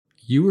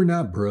You are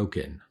not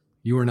broken.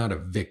 You are not a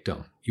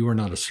victim. You are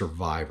not a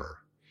survivor.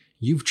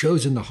 You've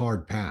chosen the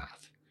hard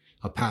path,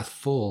 a path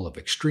full of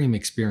extreme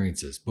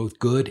experiences, both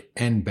good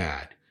and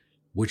bad,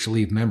 which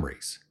leave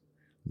memories.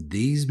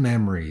 These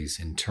memories,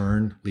 in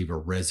turn, leave a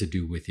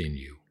residue within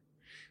you,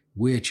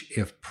 which,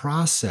 if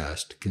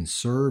processed, can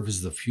serve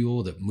as the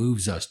fuel that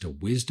moves us to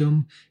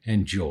wisdom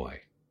and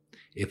joy.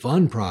 If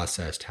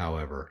unprocessed,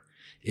 however,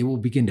 it will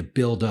begin to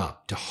build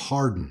up, to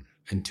harden,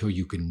 until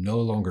you can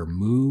no longer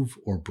move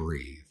or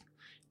breathe,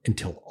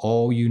 until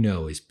all you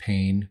know is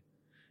pain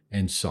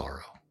and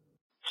sorrow.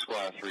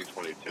 Squad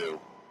 322,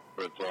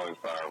 for its long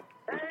fire.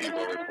 Receive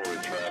all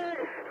reported track.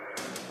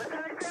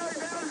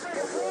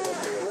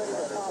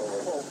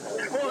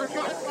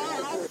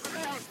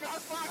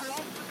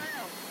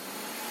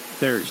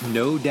 There's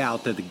no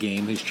doubt that the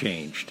game has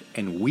changed,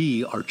 and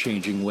we are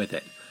changing with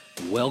it.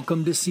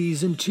 Welcome to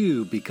Season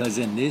 2, because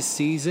in this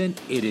season,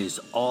 it is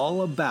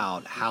all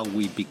about how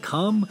we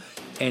become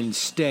and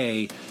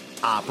stay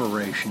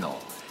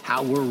operational.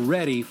 How we're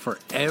ready for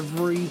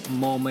every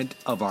moment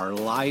of our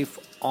life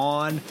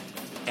on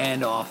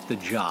and off the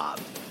job.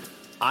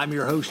 I'm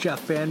your host,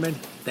 Jeff Bandman.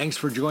 Thanks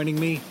for joining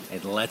me,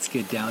 and let's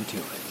get down to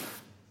it.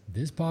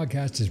 This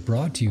podcast is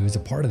brought to you as a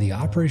part of the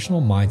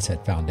Operational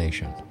Mindset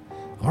Foundation.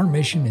 Our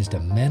mission is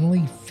to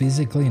mentally,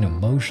 physically, and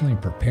emotionally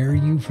prepare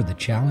you for the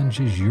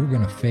challenges you're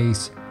going to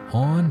face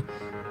on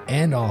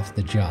and off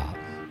the job.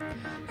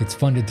 It's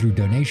funded through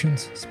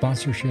donations,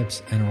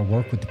 sponsorships, and our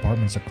work with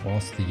departments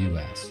across the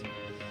U.S.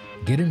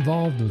 Get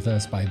involved with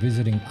us by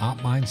visiting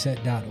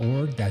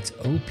opmindset.org. That's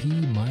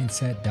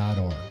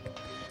opmindset.org.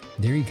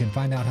 There you can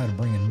find out how to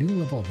bring a new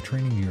level of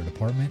training to your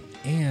department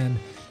and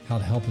how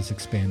to help us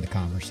expand the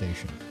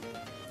conversation.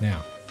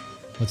 Now,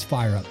 let's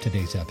fire up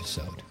today's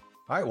episode.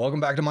 All right,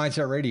 welcome back to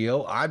Mindset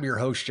Radio. I'm your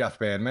host, Jeff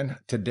Bandman.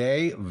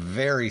 Today,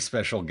 very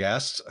special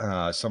guest,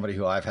 somebody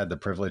who I've had the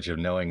privilege of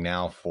knowing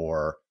now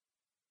for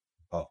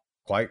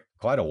quite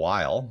a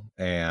while,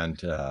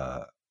 and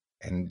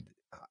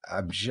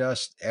I'm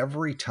just,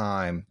 every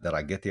time that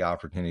I get the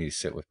opportunity to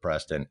sit with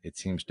Preston, it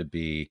seems to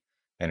be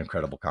an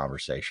incredible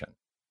conversation.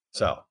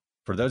 So,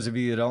 for those of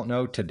you who don't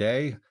know,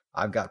 today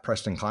I've got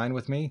Preston Cline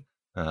with me,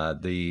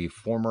 the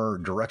former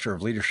Director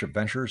of Leadership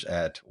Ventures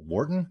at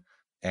Wharton,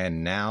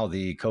 and now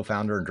the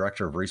co-founder and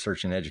director of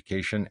research and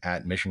education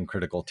at Mission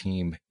Critical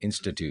Team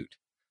Institute.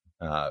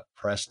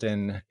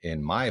 Preston,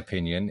 in my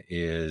opinion,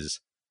 is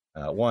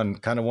one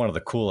of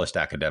the coolest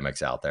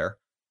academics out there.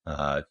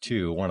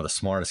 Two, one of the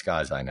smartest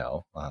guys I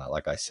know,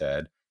 like I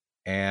said,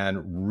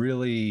 and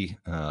really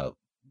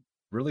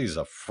is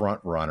a front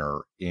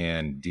runner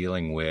in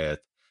dealing with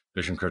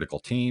mission critical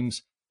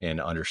teams and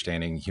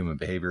understanding human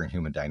behavior and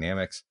human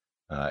dynamics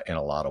in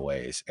a lot of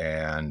ways.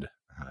 And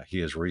he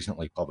has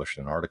recently published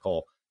an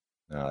article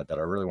that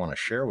I really want to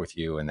share with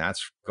you, and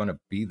that's going to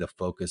be the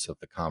focus of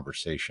the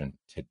conversation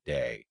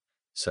today.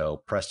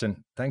 So,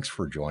 Preston, thanks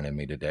for joining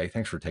me today.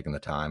 Thanks for taking the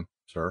time,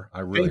 sir.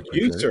 I really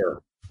appreciate it. Thank you,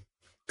 sir.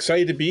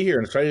 Excited to be here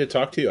and excited to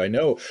talk to you. I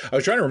know I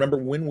was trying to remember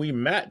when we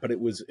met, but it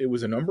was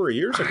a number of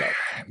years ago.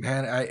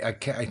 Man, I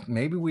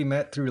maybe we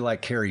met through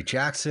like Kerry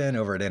Jackson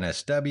over at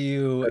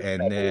NSW,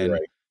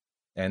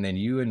 and then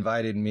you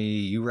invited me.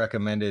 You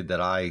recommended that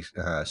I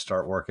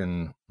start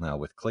working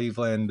with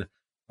Cleveland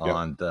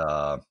on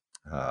the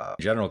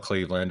General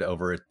Cleveland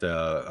over at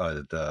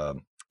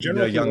the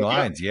Young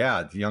Lions.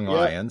 Yeah, the Young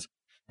Lions.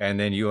 And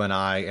then you and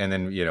I, and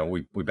then,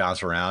 we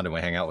bounce around and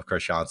we hang out with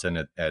Chris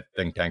Johnson at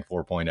Think Tank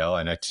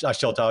 4.0. And I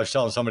was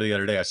telling somebody the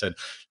other day, I said,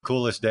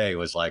 coolest day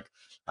was like,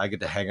 I get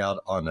to hang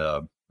out on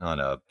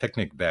a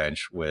picnic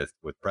bench with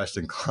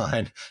Preston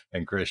Cline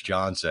and Chris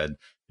Johnson,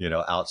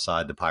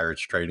 outside the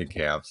Pirates training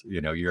camps,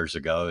 years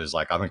ago. Is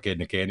like, I'm a kid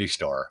in a candy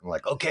store. I'm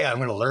like, okay, I'm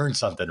going to learn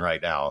something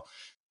right now.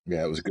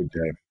 Yeah, it was a good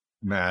day.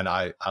 Man,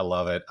 I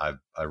love it. I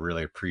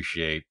really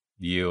appreciate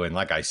you. And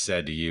like I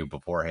said to you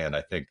beforehand,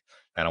 I think,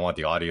 and I want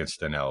the audience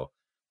to know,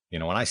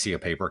 when I see a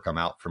paper come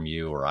out from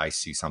you or I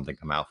see something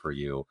come out for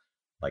you,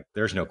 like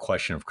there's no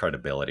question of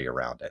credibility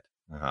around it.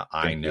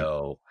 I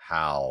know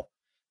how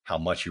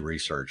much you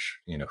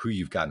research, who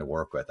you've gotten to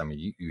work with. I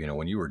mean,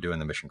 when you were doing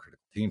the mission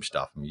critical team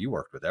stuff, I mean, you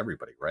worked with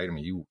everybody, right? I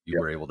mean, you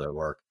were able to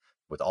work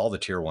with all the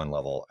tier 1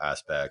 level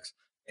aspects,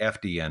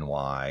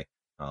 FDNY,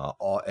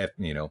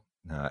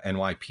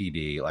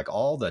 NYPD, like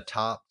all the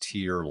top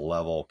tier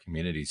level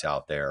communities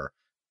out there.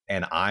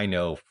 And I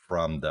know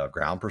from the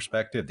ground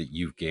perspective that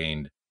you've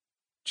gained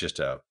just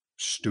a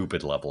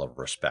stupid level of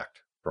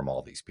respect from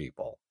all these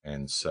people.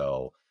 And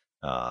so,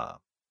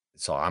 I'm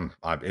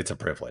it's a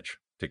privilege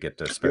to get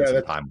to spend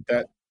some time with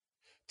them.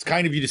 It's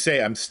kind of you to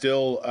say. I'm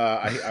still,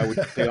 I would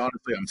say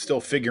honestly, I'm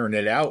still figuring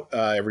it out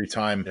every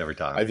time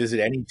I visit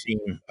any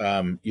team.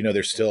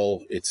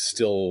 It's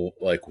still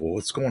like, well,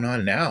 what's going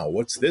on now?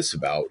 What's this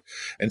about?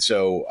 And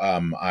so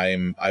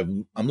I'm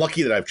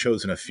lucky that I've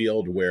chosen a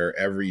field where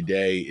every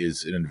day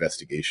is an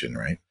investigation,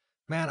 right?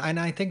 Man, and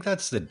I think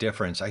that's the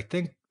difference. I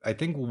think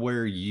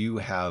where you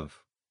have,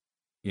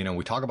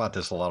 we talk about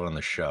this a lot on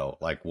the show.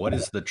 Like, what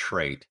is the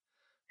trait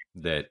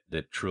that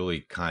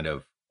truly kind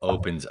of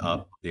opens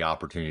up the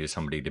opportunity to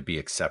somebody to be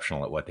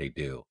exceptional at what they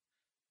do.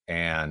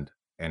 And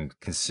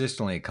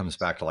consistently it comes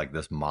back to like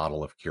this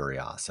model of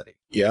curiosity.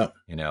 Yeah.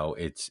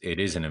 It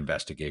is an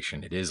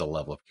investigation. It is a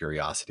level of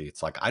curiosity.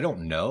 It's like, I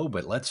don't know,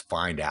 but let's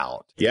find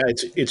out. Yeah.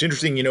 It's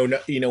interesting.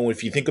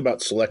 If you think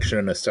about selection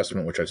and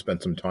assessment, which I've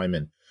spent some time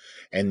in,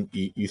 and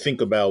you think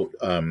about,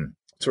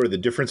 sort of the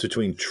difference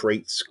between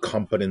traits,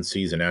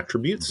 competencies, and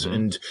attributes. Mm-hmm.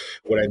 And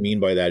what I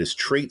mean by that is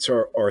traits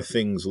are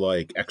things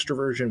like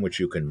extroversion, which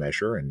you can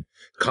measure, and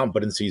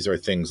competencies are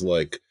things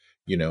like,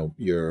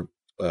 your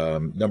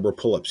number of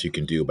pull-ups you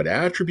can do. But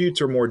attributes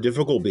are more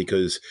difficult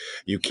because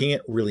you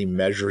can't really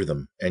measure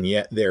them, and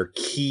yet they're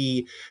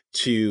key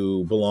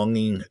to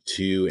belonging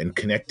to and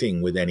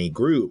connecting with any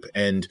group.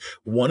 And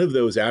one of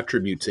those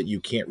attributes that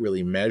you can't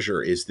really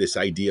measure is this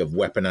idea of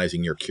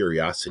weaponizing your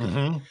curiosity.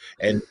 Mm-hmm.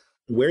 And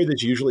where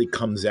this usually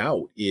comes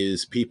out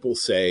is people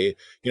say,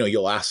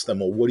 you'll ask them,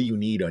 well, what do you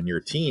need on your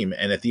team?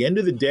 And at the end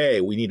of the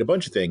day, we need a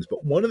bunch of things.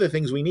 But one of the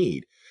things we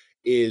need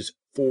is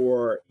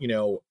for,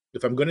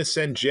 if I'm going to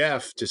send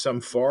Jeff to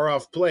some far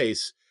off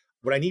place,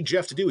 what I need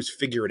Jeff to do is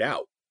figure it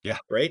out. Yeah.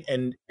 Right.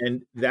 And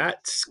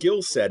that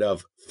skill set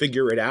of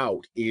figure it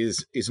out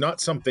is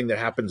not something that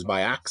happens by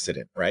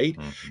accident. Right.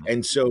 Mm-hmm.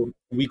 And so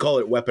we call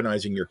it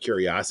weaponizing your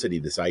curiosity,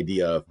 this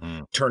idea of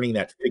turning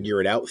that figure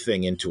it out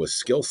thing into a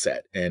skill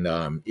set. And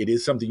it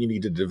is something you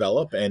need to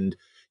develop. And,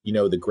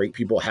 the great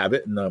people have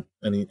it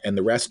and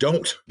the rest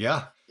don't.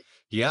 Yeah.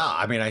 Yeah.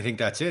 I mean, I think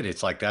that's it.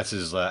 It's like,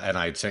 and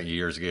I had sent you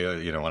years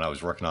ago, when I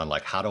was working on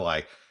like, how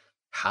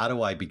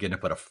do I begin to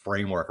put a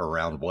framework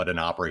around what an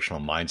operational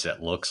mindset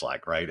looks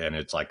like, right? And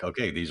it's like,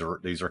 okay, these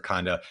are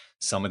kind of,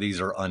 some of these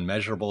are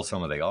unmeasurable,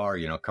 some of they are,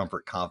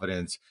 comfort,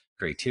 confidence,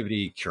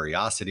 creativity,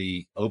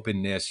 curiosity,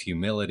 openness,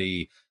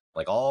 humility,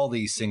 like all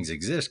these things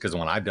exist. Because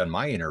when I've done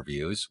my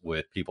interviews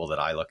with people that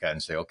I look at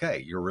and say,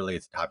 okay, you're really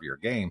at the top of your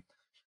game,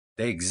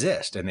 they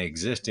exist, and they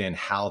exist in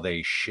how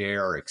they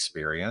share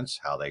experience,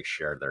 how they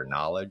share their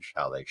knowledge,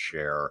 how they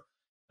share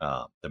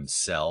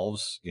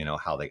themselves,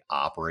 how they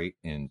operate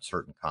in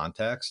certain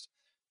contexts.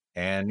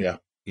 And,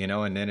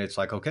 and then it's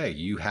like, okay,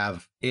 you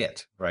have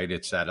it, right?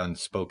 It's that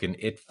unspoken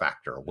it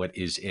factor. What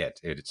is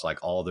it? It's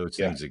like all those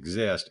things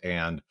exist.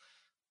 And,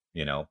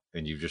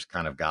 and you've just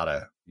kind of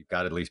you've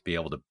got to at least be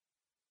able to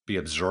be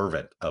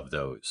observant of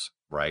those,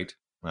 right?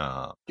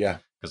 Because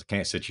I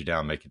can't sit you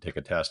down, make you take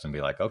a test and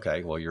be like,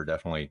 okay, well, you're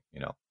definitely,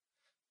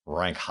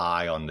 rank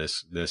high on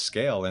this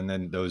scale. And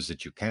then those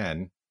that you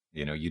can,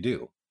 you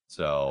do.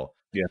 So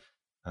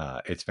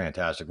it's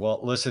fantastic. Well,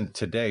 listen,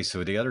 so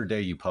the other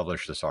day you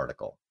published this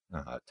article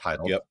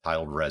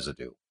titled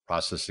Residue,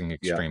 Processing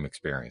Extreme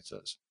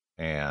Experiences.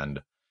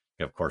 And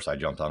of course I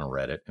jumped on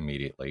Reddit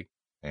immediately,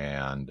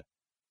 and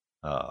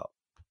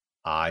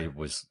I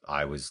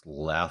was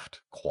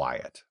left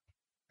quiet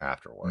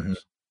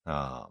afterwards.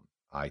 Mm-hmm.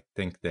 I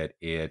think that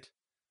it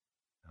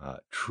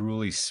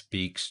truly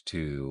speaks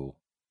to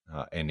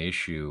an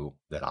issue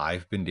that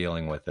I've been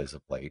dealing with as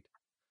of late.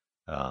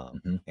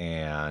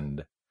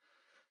 And,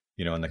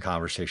 in the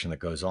conversation that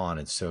goes on.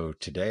 And so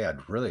today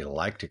I'd really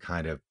like to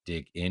kind of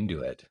dig into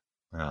it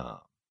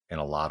in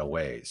a lot of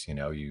ways.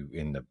 You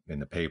in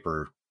the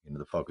paper,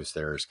 the focus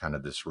there is kind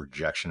of this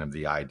rejection of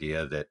the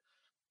idea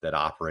that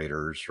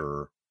operators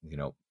or,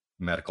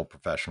 medical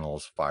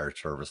professionals, fire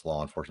service,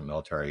 law enforcement,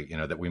 military,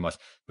 that we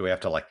have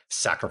to like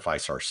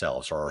sacrifice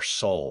ourselves or our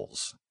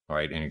souls,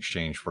 right, in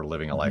exchange for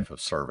living a life of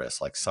service.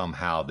 Like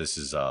somehow this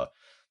is a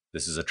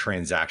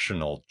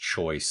transactional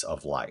choice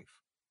of life,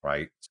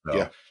 right?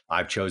 So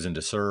I've chosen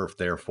to serve,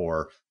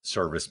 therefore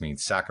service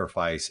means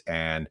sacrifice,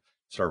 and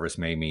service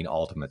may mean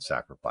ultimate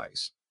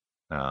sacrifice.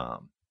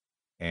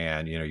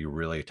 And, you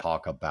really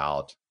talk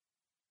about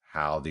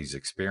how these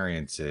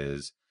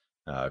experiences,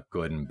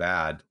 good and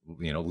bad,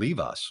 leave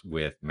us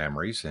with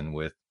memories and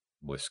with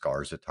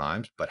scars at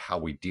times, but how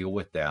we deal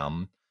with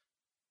them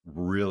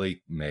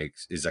really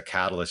is a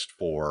catalyst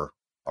for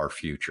our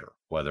future,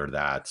 whether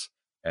that's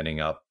ending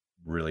up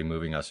really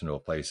moving us into a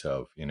place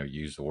of,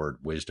 use the word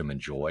wisdom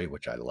and joy,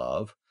 which I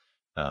love,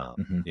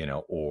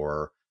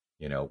 or,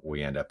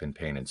 we end up in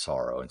pain and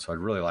sorrow. And so I'd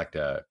really like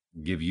to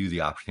give you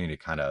the opportunity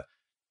to kind of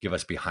give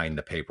us behind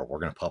the paper. We're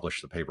going to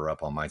publish the paper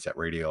up on Mindset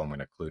Radio. I'm going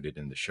to include it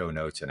in the show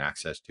notes and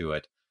access to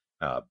it.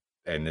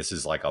 And this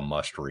is like a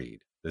must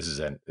read. This is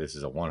a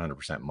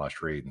 100%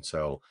 must read. And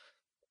so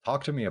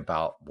talk to me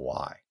about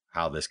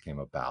how this came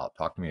about.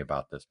 Talk to me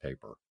about this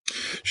paper.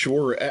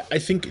 Sure. I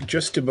think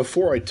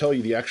before I tell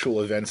you the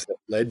actual events that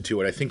led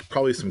to it, I think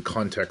probably some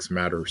context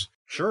matters.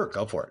 Sure.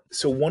 Go for it.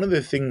 So one of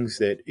the things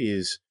that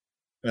is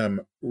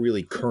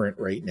really current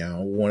right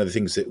now, one of the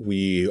things that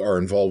we are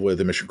involved with,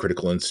 the Mission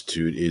Critical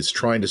Institute, is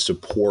trying to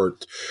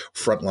support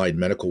frontline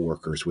medical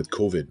workers with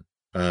COVID.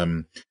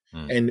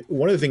 And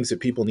one of the things that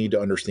people need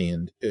to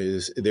understand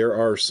is there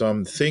are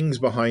some things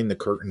behind the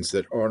curtains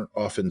that aren't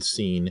often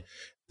seen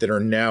that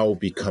are now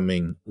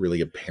becoming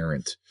really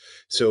apparent.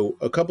 So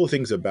a couple of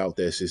things about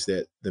this is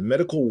that the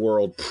medical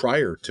world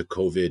prior to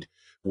COVID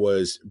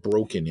was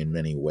broken in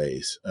many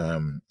ways.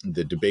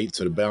 The debates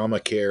at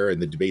Obamacare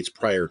and the debates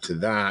prior to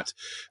that,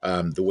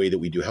 the way that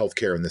we do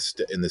healthcare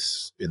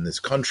in this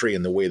country,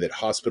 and the way that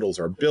hospitals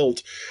are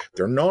built,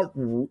 they're not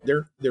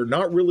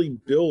really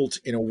built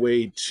in a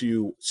way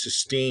to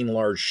sustain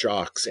large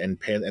shocks. And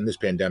this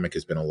pandemic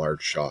has been a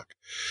large shock.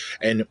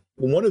 And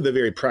one of the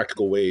very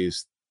practical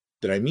ways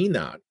that I mean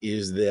that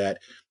is that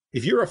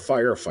if you're a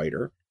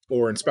firefighter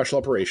or in special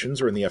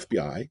operations or in the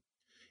FBI,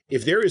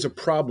 if there is a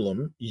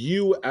problem,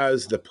 you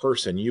as the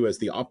person, you as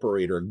the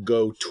operator,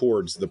 go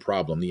towards the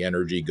problem. The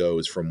energy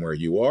goes from where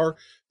you are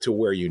to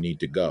where you need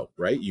to go,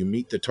 right? You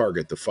meet the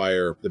target, the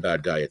fire, the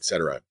bad guy,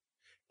 etc.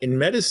 In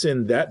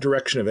medicine, that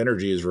direction of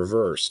energy is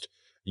reversed.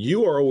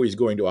 You are always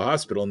going to a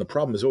hospital, and the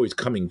problem is always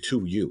coming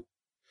to you.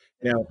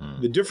 Now,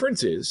 the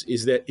difference is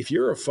that if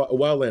you're a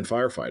wildland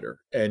firefighter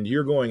and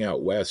you're going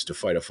out west to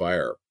fight a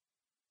fire,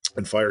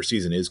 and fire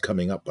season is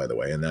coming up, by the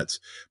way, and that's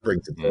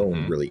brings its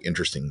own really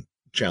interesting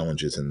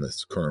challenges in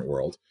this current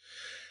world.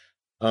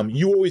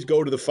 You always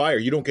go to the fire.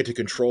 You don't get to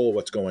control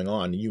what's going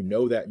on. You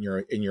know that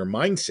in your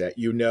mindset,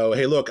 you know,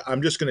 hey, look,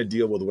 I'm just going to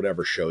deal with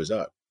whatever shows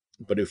up.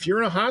 But if you're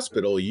in a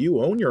hospital,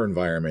 you own your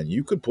environment.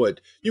 You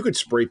could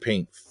spray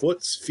paint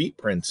feet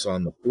prints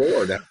on the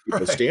floor to have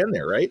people stand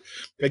there, right?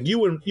 Like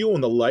you own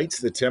the lights,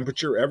 the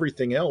temperature,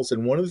 everything else.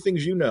 And one of the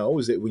things you know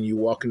is that when you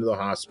walk into the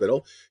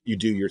hospital, you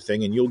do your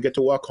thing, and you'll get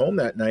to walk home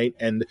that night.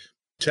 And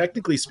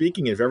technically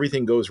speaking, if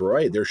everything goes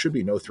right, there should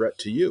be no threat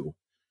to you.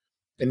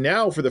 And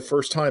now, for the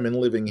first time in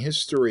living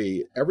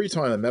history, every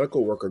time a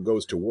medical worker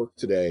goes to work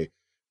today,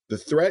 the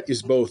threat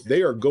is both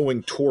they are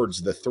going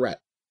towards the threat.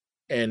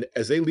 And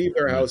as they leave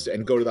their house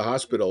and go to the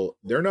hospital,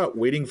 they're not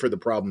waiting for the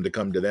problem to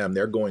come to them.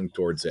 They're going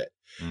towards it.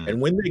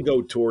 And when they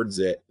go towards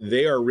it,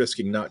 they are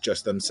risking not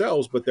just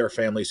themselves, but their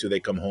families who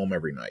they come home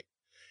every night.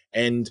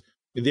 And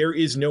there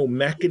is no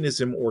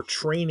mechanism or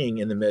training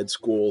in the med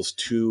schools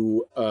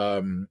to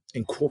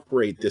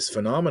incorporate this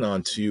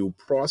phenomenon to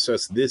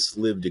process this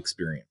lived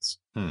experience.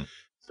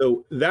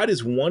 So that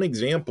is one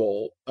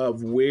example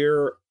of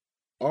where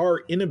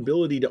our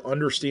inability to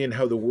understand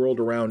how the world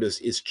around us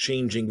is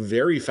changing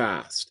very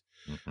fast.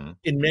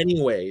 In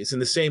many ways, in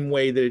the same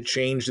way that it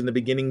changed in the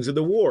beginnings of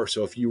the war.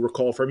 So if you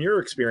recall from your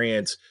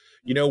experience,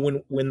 you know,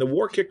 when the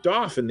war kicked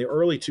off in the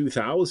early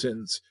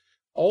 2000s,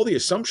 all the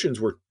assumptions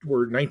were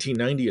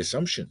 1990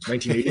 assumptions,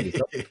 1980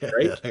 assumptions,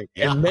 right?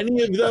 Yeah. And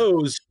many of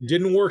those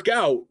didn't work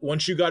out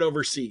once you got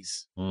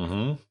overseas.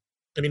 I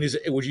mean,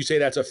 would you say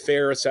that's a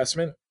fair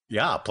assessment?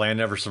 Yeah, plan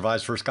never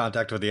survives first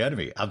contact with the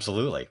enemy.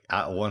 Absolutely,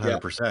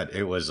 100%.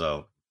 It was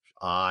a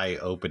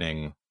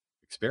eye-opening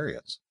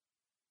experience.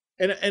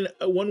 And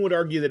one would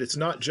argue that it's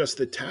not just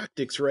the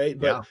tactics, right?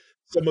 But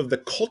some of the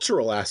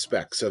cultural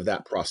aspects of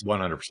that process.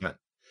 100%.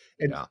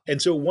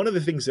 And so one of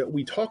the things that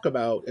we talk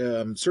about,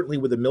 certainly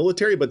with the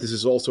military, but this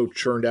is also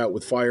churned out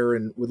with fire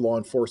and with law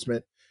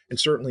enforcement, and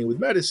certainly with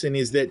medicine,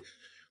 is that,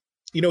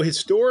 you know,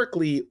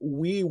 historically,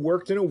 we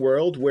worked in a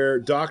world where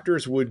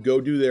doctors would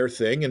go do their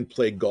thing and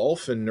play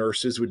golf, and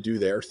nurses would do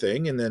their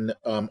thing. And then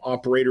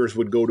operators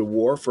would go to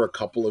war for a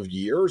couple of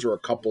years or a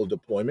couple of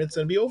deployments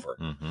and be over.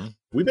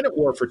 We've been at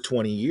war for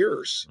 20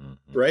 years,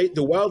 right?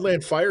 The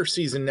wildland fire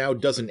season now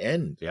doesn't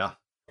end.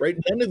 Right.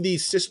 None of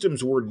these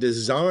systems were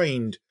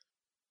designed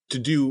to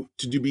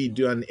be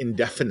done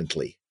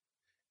indefinitely.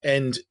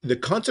 And the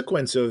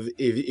consequence of,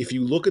 if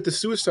you look at the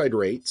suicide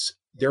rates,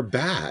 they're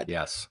bad.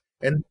 Yes.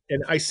 And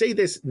I say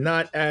this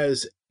not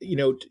as, you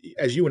know,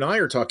 as you and I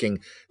are talking,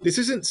 this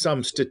isn't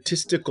some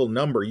statistical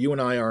number. You and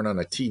I aren't on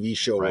a TV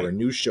show or a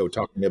news show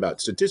talking about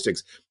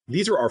statistics.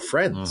 These are our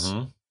friends.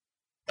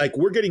 Like,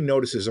 we're getting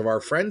notices of our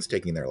friends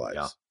taking their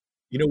lives.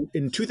 You know,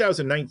 in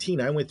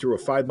 2019, I went through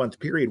a 5-month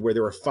period where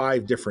there were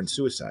 5 different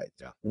suicides,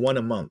 one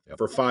a month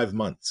for 5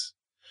 months.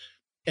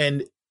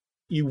 And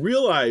you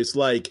realize,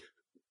 like,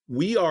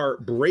 we are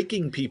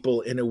breaking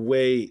people in a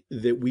way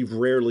that we've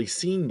rarely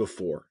seen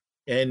before.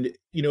 And,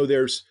 you know,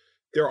 there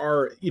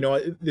are, you know,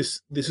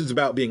 this is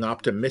about being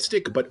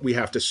optimistic, but we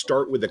have to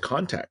start with the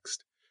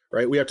context,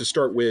 right? We have to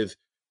start with,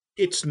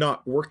 it's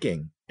not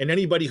working. And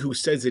anybody who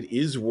says it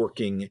is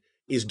working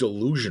is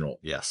delusional.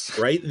 Yes.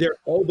 Right? They're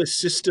all the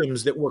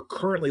systems that we're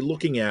currently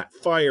looking at,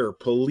 fire,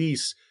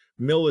 police,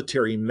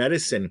 military,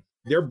 medicine,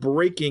 they're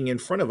breaking in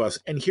front of us.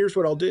 And here's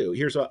what I'll do.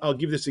 I'll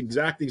give this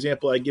exact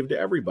example I give to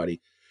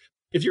everybody.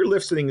 If you're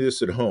listening to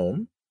this at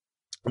home,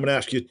 I'm going to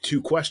ask you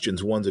 2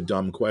 questions. One's a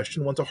dumb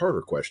question. One's a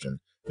harder question.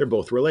 They're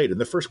both related.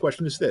 And the first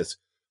question is this: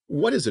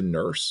 what is a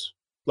nurse?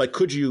 Like,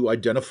 could you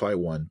identify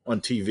one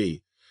on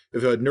TV?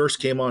 If a nurse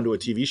came onto a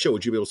TV show,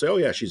 would you be able to say, oh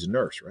yeah, she's a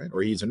nurse, right?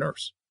 Or he's a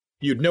nurse.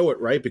 You'd know it,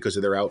 right? Because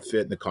of their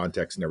outfit and the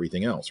context and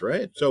everything else,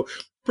 right? So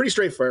pretty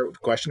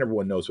straightforward question.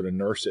 Everyone knows what a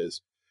nurse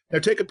is. Now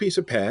take a piece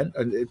of paper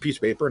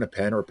and a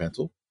pen or a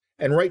pencil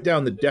and write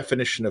down the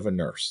definition of a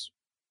nurse.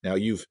 Now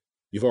you've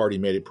already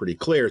made it pretty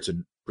clear. It's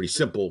a pretty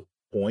simple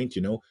point.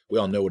 You know, we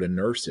all know what a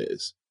nurse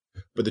is,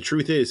 but the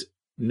truth is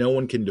no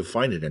one can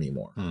define it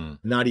anymore.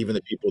 Not even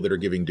the people that are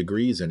giving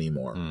degrees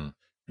anymore,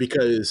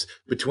 because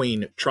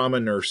between trauma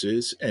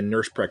nurses and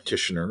nurse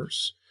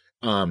practitioners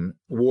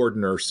ward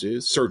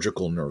nurses,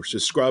 surgical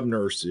nurses, scrub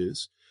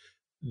nurses,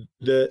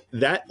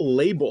 that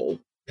label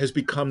has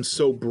become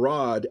so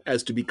broad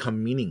as to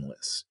become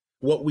meaningless.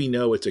 What we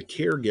know, it's a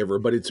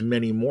caregiver, but it's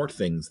many more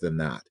things than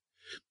that.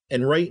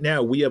 And right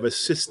now we have a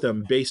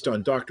system based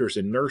on doctors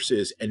and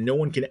nurses, and no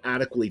one can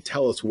adequately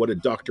tell us what a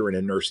doctor and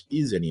a nurse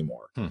is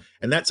anymore.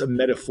 And that's a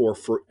metaphor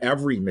for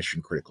every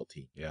mission critical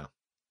team. Yeah.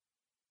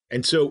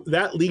 And so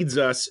that leads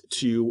us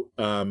to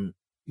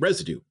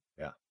residue.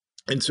 Yeah.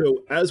 And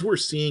so as we're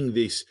seeing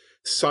this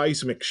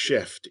seismic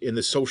shift in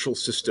the social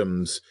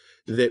systems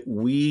that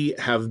we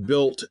have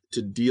built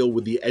to deal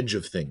with the edge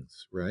of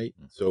things, right?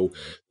 So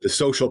the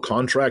social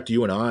contract,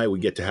 you and I, we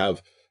get to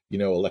have,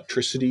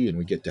 electricity, and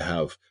we get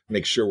to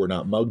make sure we're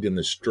not mugged in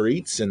the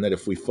streets, and that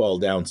if we fall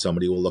down,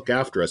 somebody will look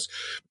after us.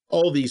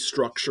 All these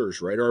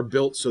structures, right, are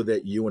built so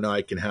that you and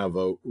I can have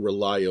a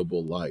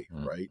reliable life,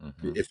 right?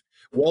 If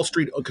Wall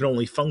Street can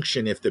only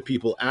function if the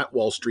people at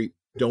Wall Street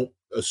don't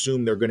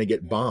assume they're going to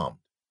get bombed,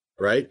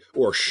 right?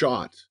 Or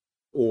shot,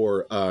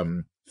 or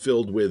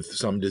filled with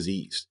some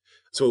disease.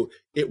 So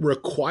it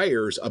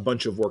requires a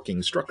bunch of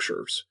working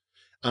structures.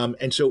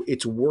 And so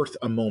it's worth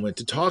a moment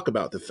to talk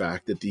about the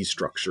fact that these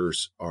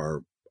structures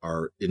are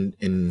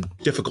in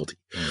difficulty.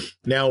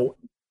 Now,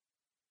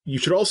 you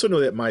should also know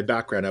that my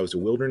background, I was a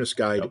wilderness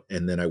guide,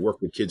 and then I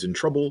worked with kids in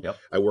trouble.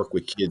 I worked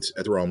with kids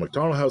at the Ronald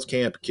McDonald House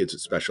Camp, kids at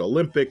Special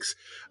Olympics.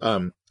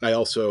 I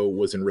also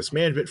was in risk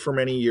management for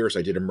many years.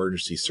 I did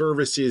emergency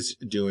services,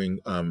 doing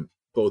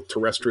both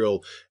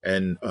terrestrial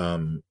and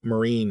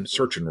marine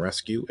search and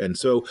rescue. And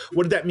so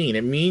what did that mean?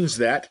 It means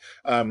that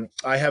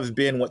I have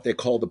been what they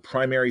call the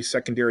primary,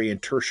 secondary,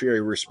 and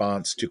tertiary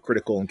response to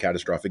critical and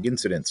catastrophic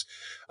incidents.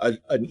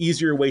 An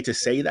easier way to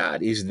say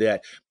that is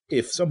that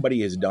if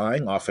somebody is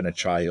dying, often a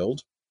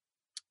child,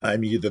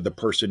 I'm either the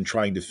person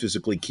trying to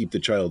physically keep the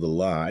child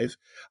alive,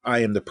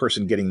 I am the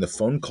person getting the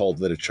phone call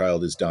that a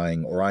child is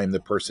dying, or I am the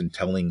person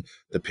telling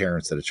the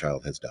parents that a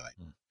child has died.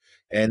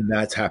 And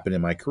that's happened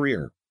in my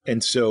career.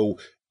 And so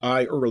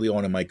I, early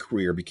on in my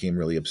career, became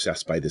really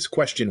obsessed by this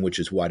question, which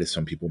is, why do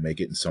some people make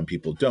it and some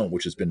people don't,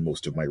 which has been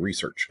most of my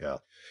research.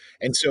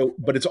 And so,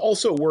 but it's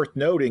also worth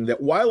noting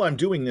that while I'm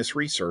doing this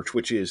research,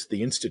 which is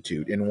the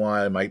Institute, and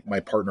why my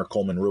partner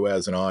Coleman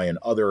Ruiz and I and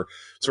other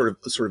sort of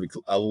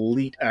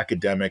elite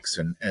academics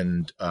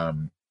and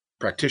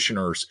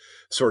practitioners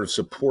sort of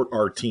support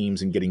our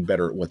teams in getting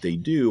better at what they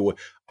do,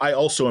 I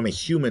also am a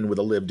human with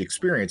a lived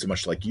experience,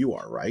 much like you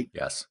are, right?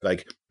 Yes.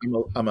 Like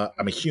I'm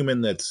a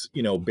human that's,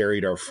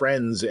 buried our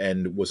friends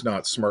and was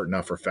not smart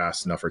enough or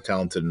fast enough or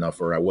talented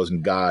enough, or I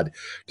wasn't God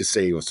to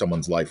save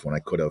someone's life when I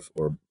could have,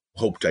 or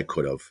hoped I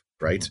could have,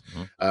 right?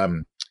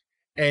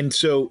 And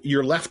so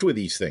you're left with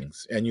these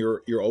things, and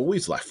you're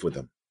always left with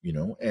them,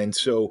 And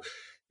so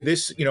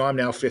this, I'm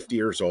now 50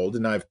 years old,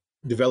 and I've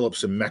developed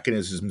some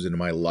mechanisms in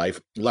my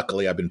life.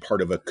 Luckily, I've been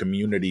part of a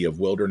community of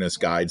wilderness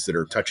guides that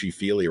are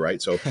touchy-feely,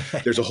 right? So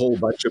there's a whole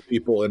bunch of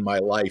people in my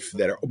life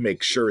that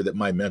make sure that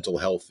my mental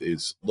health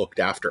is looked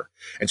after.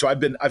 And so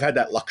I've had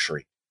that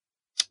luxury,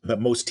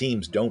 but most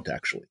teams don't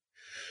actually.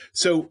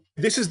 So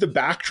this is the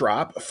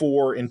backdrop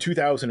for, in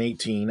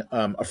 2018,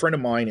 a friend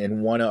of mine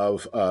and one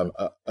of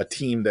a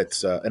team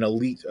that's an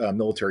elite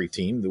military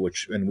team,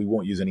 and we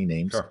won't use any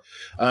names,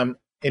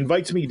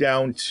 invites me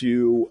down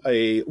to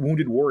a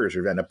Wounded Warriors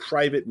event, a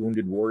private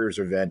Wounded Warriors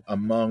event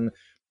among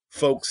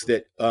folks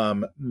that,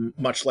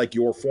 much like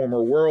your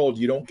former world,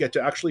 you don't get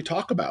to actually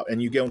talk about,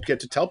 and you don't get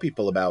to tell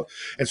people about.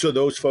 And so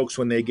those folks,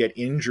 when they get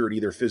injured,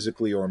 either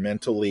physically or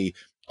mentally,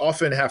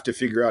 often have to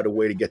figure out a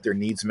way to get their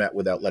needs met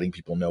without letting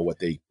people know what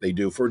they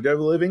do for a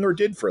living or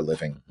did for a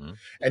living.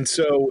 And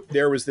so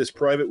there was this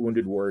private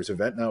Wounded Warriors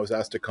event, and I was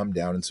asked to come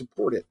down and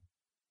support it.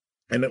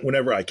 And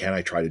whenever I can,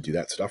 I try to do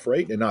that stuff,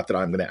 right? And not that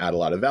I'm going to add a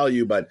lot of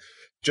value, but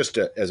just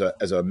as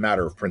a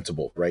matter of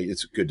principle, right?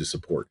 It's good to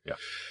support.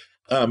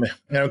 And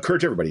I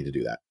encourage everybody to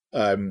do that.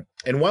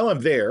 And while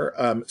I'm there,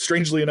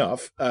 strangely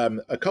enough,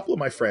 a couple of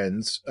my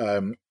friends,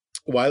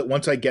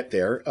 once I get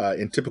there,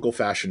 in typical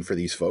fashion for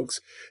these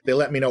folks, they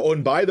let me know, oh,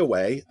 and by the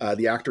way,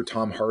 the actor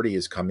Tom Hardy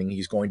is coming.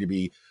 He's going to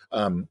be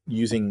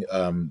using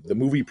the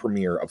movie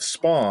premiere of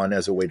Spawn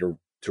as a way to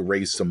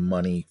raise some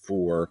money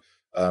for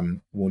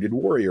Wounded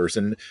Warriors.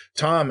 And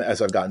Tom,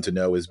 as I've gotten to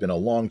know, has been a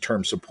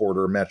long-term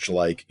supporter, much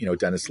like,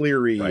 Dennis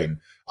Leary and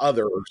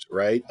others,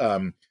 right?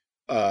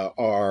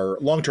 Are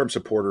long-term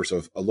supporters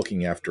of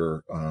looking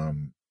after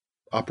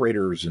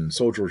operators and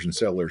soldiers and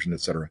sailors and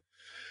et cetera.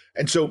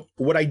 And so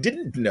what I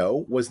didn't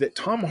know was that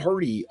Tom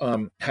Hardy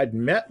had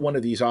met one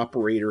of these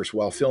operators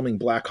while filming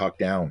Black Hawk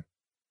Down.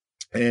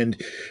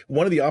 And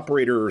one of the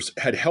operators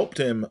had helped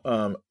him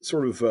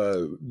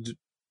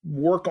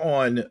work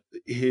on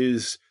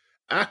his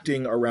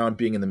acting around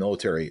being in the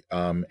military.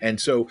 And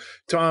so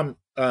Tom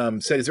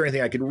said, is there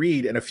anything I could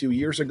read? And a few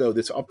years ago,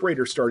 this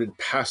operator started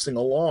passing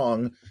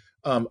along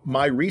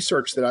my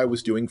research that I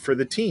was doing for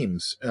the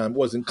teams.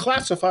 Wasn't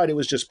classified, it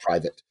was just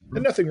private.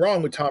 And nothing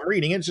wrong with Tom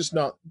reading it, it's just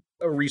not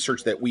a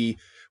research that we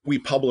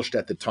published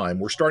at the time.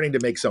 We're starting to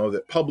make some of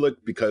it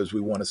public because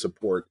we want to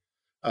support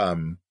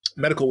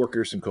medical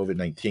workers and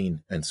COVID-19.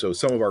 And so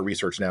some of our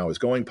research now is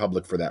going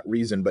public for that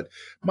reason, but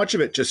much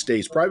of it just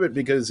stays private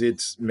because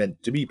it's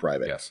meant to be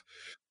private. Yes.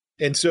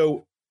 And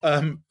so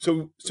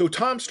so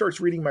Tom starts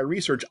reading my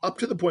research up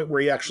to the point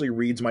where he actually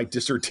reads my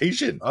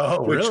dissertation.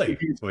 Oh, really?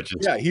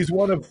 He's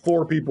one of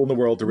 4 people in the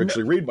world to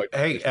actually read my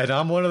dissertation. Hey, and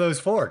I'm one of those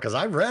 4 because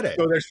I read it.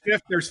 So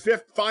there's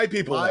 5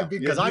 people now.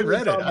 Because I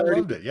read it. I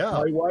loved it. Yeah.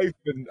 My wife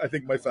and I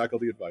think my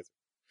faculty advisor.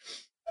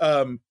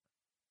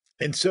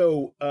 And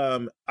so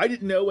I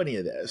didn't know any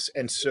of this.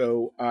 And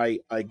so I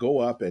go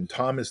up and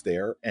Tom is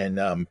there and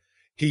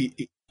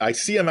I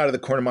see him out of the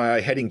corner of my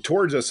eye heading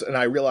towards us, and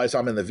I realize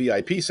I'm in the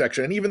VIP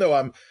section. And even though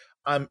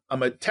I'm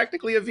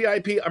technically a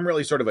VIP, I'm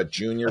really sort of a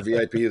junior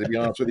VIP, to be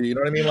honest with you. You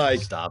know what I mean? Like,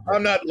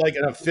 I'm not like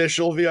an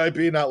official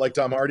VIP, not like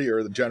Tom Hardy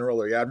or the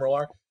General or the Admiral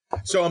are.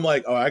 So I'm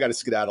like, oh, I got to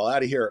skedaddle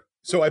out of here.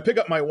 So I pick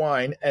up my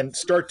wine and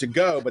start to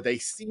go, but they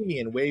see me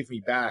and wave me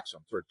back. So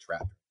I'm sort of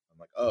trapped. I'm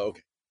like, oh,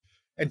 okay.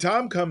 And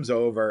Tom comes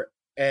over.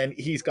 And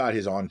he's got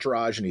his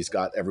entourage and he's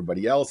got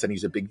everybody else and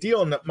he's a big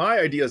deal. And my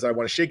idea is I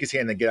want to shake his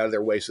hand and get out of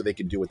their way so they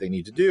can do what they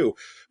need to do.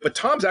 But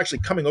Tom's actually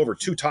coming over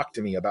to talk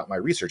to me about my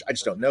research. I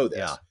just don't know this.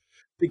 Yeah.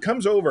 He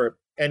comes over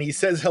and he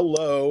says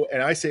hello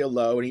and I say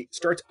hello. And he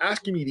starts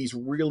asking me these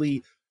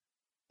really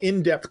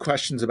in-depth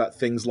questions about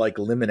things like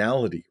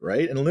liminality,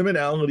 right? And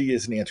liminality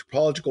is an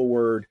anthropological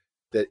word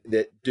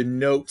that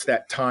denotes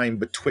that time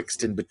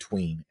betwixt and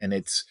between. And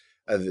it's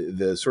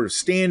the sort of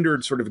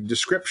standard sort of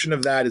description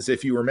of that is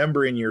if you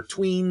remember in your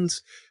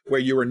tweens where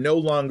you were no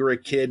longer a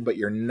kid, but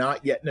you're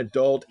not yet an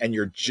adult and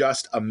you're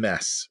just a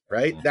mess,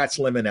 right? That's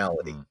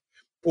liminality. Mm-hmm.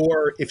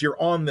 Or if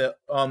you're on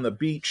the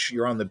beach,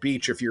 you're on the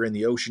beach. If you're in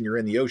the ocean, you're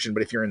in the ocean.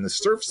 But if you're in the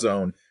surf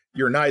zone,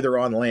 you're neither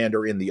on land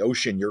or in the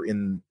ocean. You're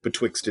in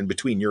betwixt and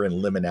between. You're in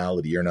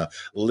liminality. You're in a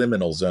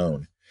liminal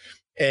zone.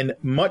 And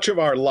much of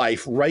our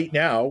life right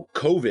now,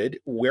 COVID,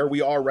 where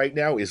we are right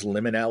now is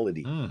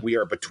liminality. We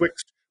are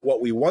betwixt what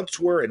we once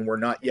were and we're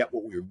not yet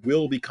what we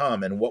will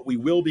become. And what we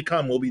will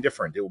become will be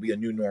different. It will be a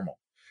new normal.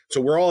 So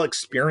we're all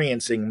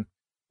experiencing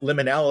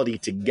liminality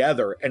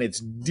together. And it's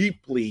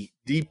deeply,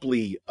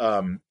 deeply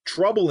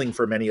troubling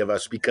for many of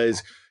us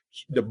because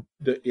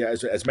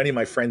as many of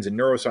my friends in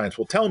neuroscience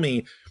will tell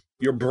me,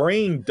 your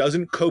brain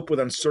doesn't cope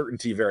with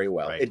uncertainty very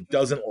well. Right. It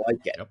doesn't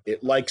like it. Yep.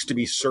 It likes to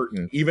be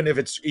certain, even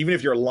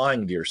if you're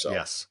lying to yourself.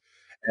 Yes.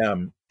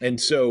 And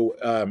so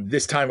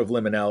this time of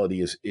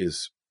liminality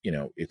is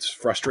it's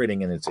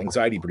frustrating and it's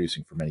anxiety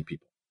producing for many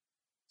people.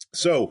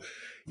 So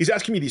he's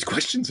asking me these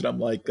questions and I'm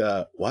like,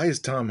 why is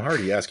Tom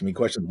Hardy asking me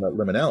questions about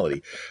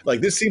liminality?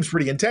 Like, this seems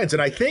pretty intense.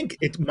 And I think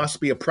it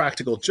must be a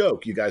practical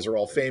joke. You guys are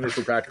all famous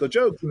for practical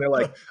jokes. And they're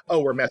like,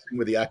 oh, we're messing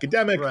with the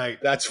academic. Right.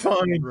 That's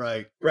fine.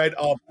 Right.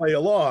 I'll play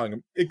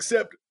along.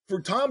 Except for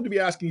Tom to be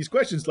asking these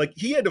questions, like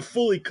he had to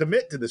fully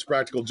commit to this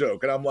practical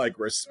joke. And I'm like,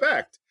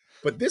 respect.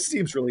 But this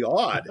seems really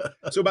odd.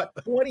 So about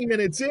 20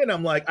 minutes in,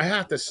 I'm like, I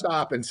have to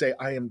stop and say,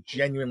 I am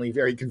genuinely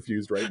very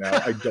confused right now.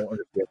 I don't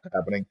understand what's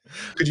happening.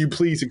 Could you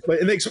please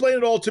explain? And they explain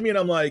it all to me. And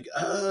I'm like,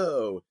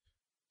 oh.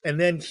 And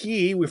then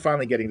we're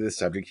finally getting to the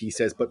subject. He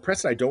says, but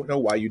Preston, I don't know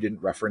why you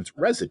didn't reference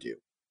residue.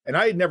 And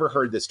I had never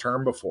heard this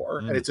term before.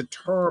 And it's a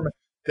term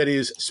that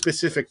is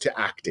specific to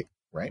acting,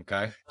 right?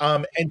 Okay.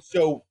 And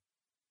so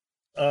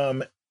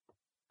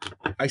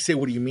I say,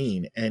 what do you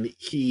mean? And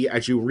he,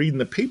 as you read in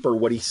the paper,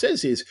 what he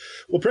says is,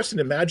 well, Preston,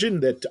 imagine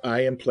that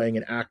I am playing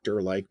an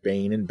actor like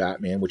Bane in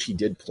Batman, which he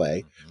did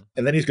play.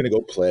 And then he's going to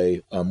go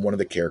play one of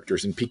the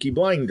characters in Peaky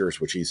Blinders,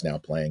 which he's now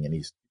playing. And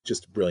he's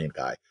just a brilliant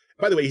guy.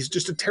 By the way, he's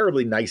just a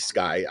terribly nice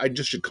guy. I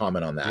just should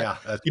comment on that. Yeah,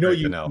 that's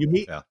great to know.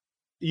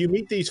 You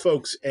meet these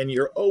folks and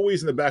you're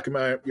always in the back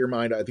of your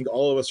mind. I think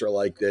all of us are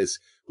like this.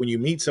 When you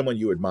meet someone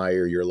you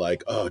admire, you're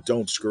like, oh,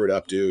 don't screw it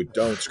up, dude.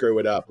 Don't screw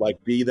it up.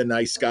 Like, be the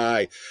nice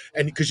guy.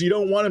 And because you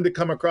don't want him to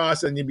come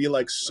across and you'd be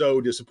like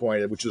so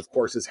disappointed, which of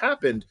course has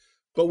happened.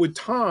 But with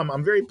Tom,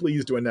 I'm very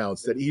pleased to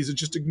announce that he's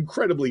just an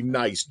incredibly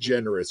nice,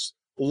 generous,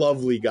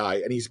 lovely guy.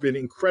 And he's been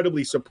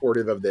incredibly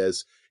supportive of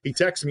this. He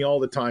texts me all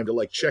the time to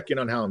like check in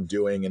on how I'm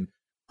doing. And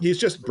he's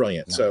just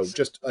brilliant. Nice. So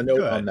just a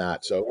note on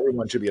that. So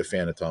everyone should be a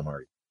fan of Tom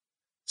Hardy.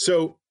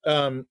 So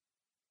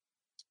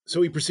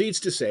he proceeds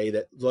to say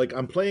that, like,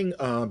 I'm playing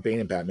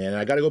Bane and Batman, and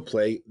I got to go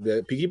play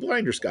the Peaky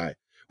Blinders guy.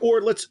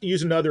 Or let's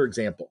use another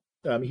example.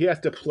 He has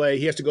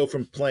to go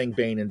from playing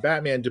Bane and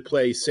Batman to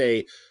play,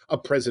 say, a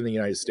president of the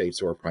United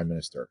States or a prime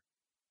minister.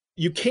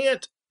 You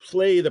can't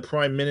play the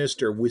prime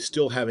minister with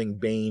still having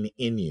Bane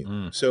in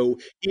you. So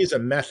he is a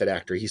method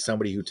actor. He's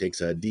somebody who takes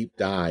a deep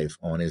dive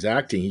on his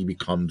acting. He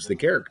becomes the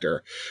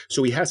character.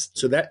 So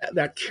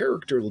that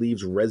character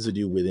leaves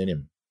residue within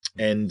him.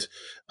 And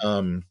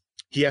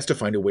he has to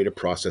find a way to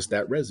process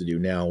that residue.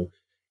 Now,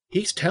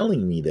 he's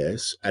telling me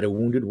this at a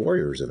Wounded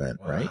Warriors event,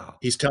 right?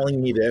 He's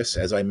telling me this,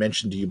 as I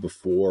mentioned to you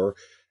before,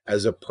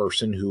 as a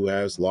person who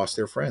has lost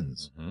their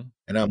friends.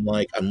 And I'm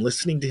like, I'm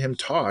listening to him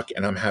talk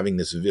and I'm having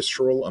this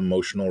visceral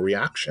emotional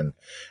reaction.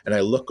 And I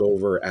look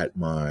over at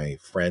my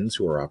friends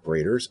who are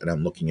operators and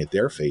I'm looking at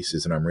their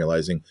faces and I'm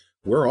realizing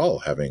we're all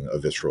having a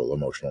visceral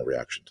emotional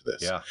reaction to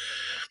this. Yeah.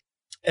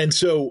 And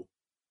so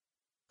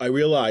I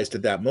realized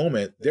at that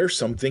moment, there's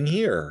something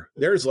here.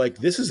 There's like,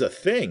 this is a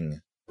thing,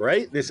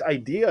 right? This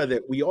idea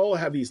that we all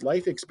have these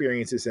life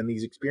experiences and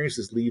these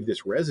experiences leave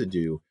this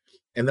residue.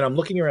 And then I'm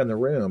looking around the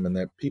room and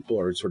that people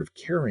are sort of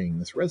carrying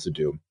this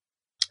residue.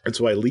 And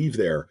so I leave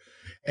there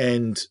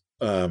and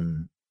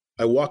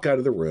I walk out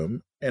of the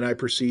room and I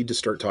proceed to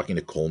start talking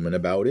to Coleman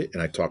about it.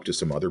 And I talk to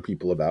some other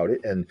people about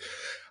it. And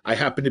I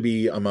happen to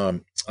be, I'm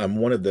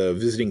one of the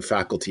visiting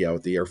faculty out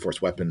at the Air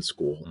Force Weapons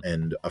School.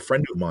 And a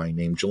friend of mine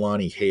named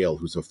Jelani Hale,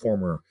 who's a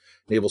former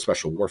Naval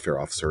Special Warfare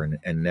officer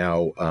and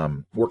now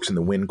works in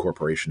the Wind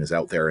Corporation, is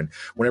out there. And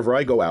whenever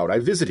I go out, I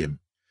visit him.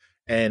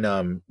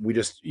 And we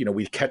just,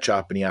 we catch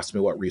up and he asks me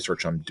what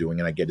research I'm doing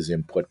and I get his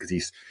input because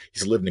he's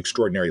lived an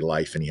extraordinary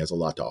life and he has a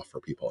lot to offer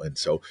people. And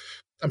so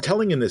I'm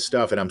telling him this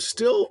stuff and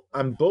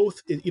I'm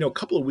both, a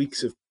couple of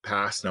weeks have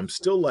passed and I'm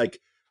still like,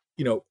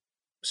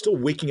 still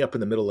waking up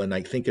in the middle of the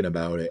night thinking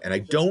about it. And I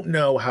don't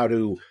know how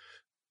to,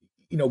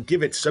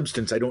 give it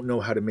substance. I don't know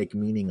how to make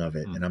meaning of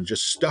it. And I'm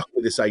just stuck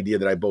with this idea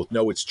that I both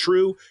know it's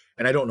true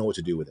and I don't know what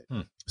to do with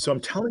it. So I'm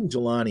telling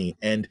Jelani,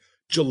 and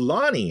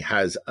Jelani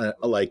has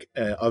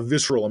a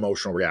visceral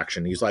emotional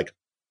reaction. He's like,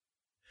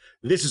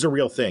 this is a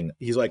real thing.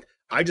 He's like,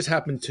 I just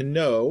happen to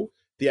know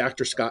the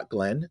actor Scott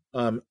Glenn.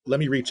 Let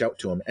me reach out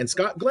to him. And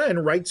Scott Glenn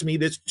writes me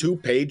this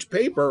 2-page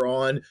paper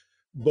on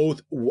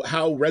both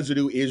how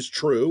residue is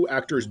true,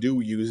 actors do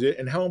use it,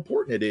 and how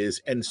important it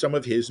is, and some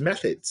of his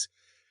methods.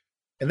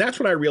 And that's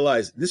when I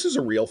realized this is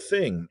a real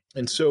thing.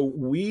 And so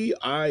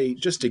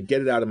just to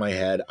get it out of my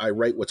head, I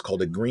write what's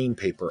called a green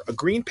paper. A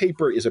green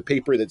paper is a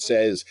paper that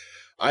says,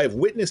 I have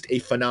witnessed a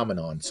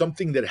phenomenon,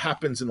 something that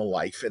happens in the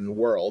life and the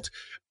world.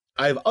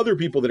 I have other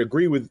people that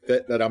agree with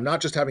that I'm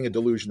not just having a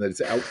delusion, that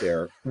it's out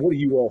there. What do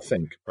you all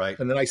think? Right.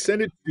 And then I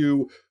send it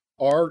to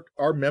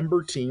our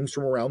member teams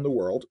from around the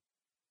world.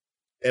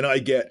 And I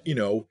get,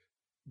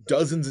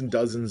 dozens and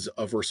dozens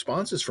of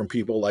responses from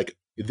people like,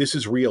 this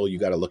is real. You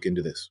got to look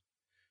into this.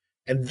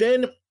 And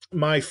then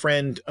my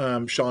friend,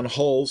 Sean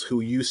Hulls,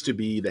 who used to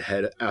be the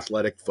head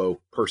athletic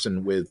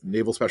person with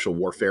Naval Special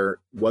Warfare,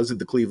 was at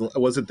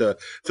the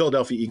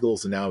Philadelphia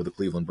Eagles and now the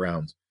Cleveland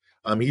Browns.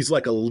 He's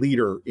like a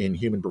leader in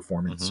human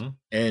performance.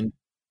 And,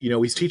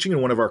 he's teaching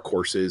in one of our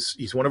courses.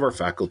 He's one of our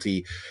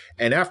faculty.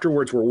 And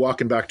afterwards we're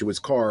walking back to his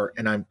car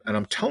and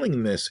I'm telling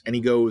him this and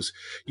he goes,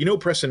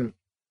 Preston,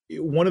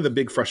 one of the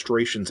big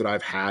frustrations that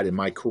I've had in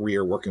my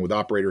career working with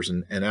operators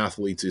and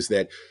athletes is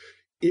that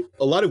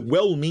a lot of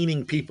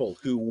well-meaning people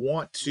who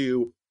want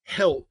to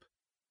help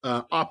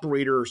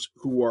operators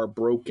who are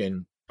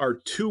broken are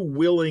too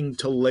willing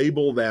to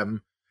label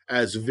them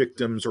as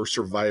victims or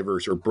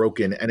survivors or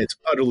broken, and it's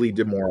utterly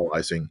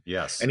demoralizing.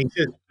 Yes. And he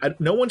said,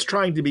 no one's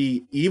trying to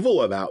be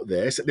evil about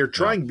this. They're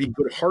trying to be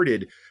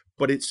good-hearted,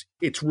 but it's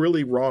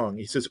really wrong.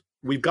 He says,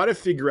 we've got to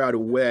figure out a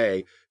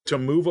way to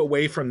move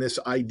away from this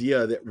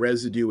idea that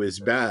residue is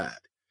bad.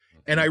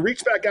 And I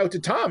reached back out to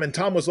Tom, and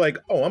Tom was like,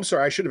 oh, I'm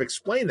sorry, I should have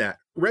explained that.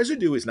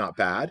 Residue is not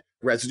bad.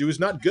 Residue is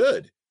not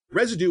good.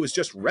 Residue is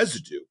just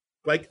residue.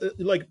 Like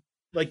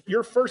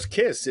your first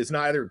kiss is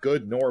neither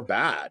good nor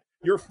bad.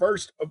 Your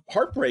first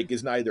heartbreak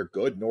is neither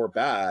good nor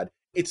bad.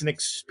 It's an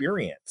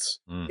experience.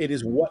 It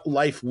is what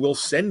life will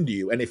send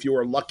you. And if you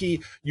are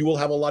lucky, you will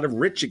have a lot of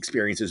rich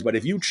experiences. But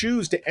if you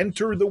choose to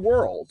enter the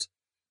world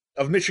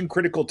of mission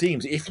critical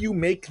teams, if you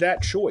make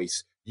that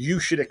choice, you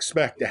should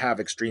expect to have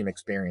extreme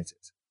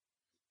experiences.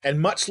 And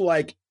much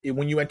like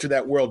when you enter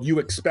that world, you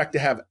expect to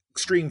have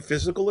extreme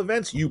physical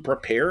events, you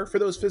prepare for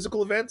those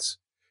physical events,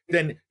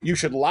 then you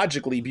should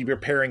logically be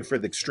preparing for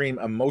the extreme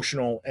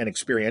emotional and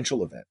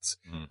experiential events,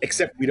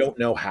 except we don't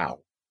know how.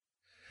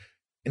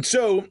 And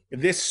so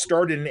this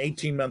started an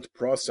 18-month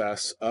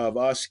process of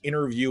us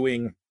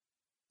interviewing.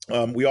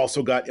 We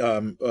also got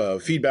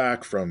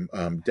feedback from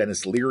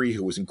Dennis Leary,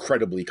 who was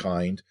incredibly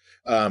kind,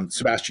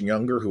 Sebastian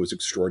Younger, who was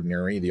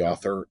extraordinary, the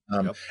author,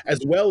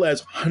 as well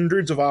as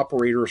hundreds of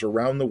operators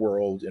around the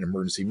world in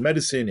emergency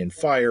medicine, in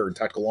fire, in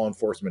tactical law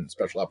enforcement,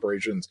 special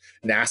operations,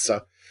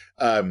 NASA,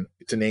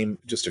 to name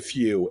just a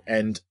few.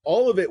 And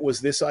all of it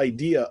was this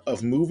idea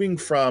of moving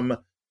from,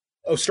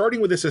 starting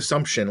with this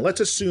assumption,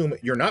 let's assume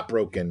you're not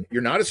broken,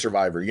 you're not a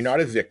survivor, you're not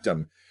a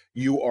victim.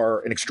 You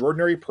are an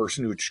extraordinary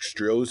person who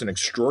chose an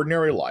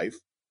extraordinary life.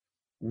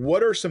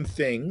 What are some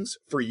things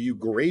for you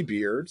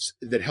graybeards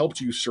that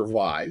helped you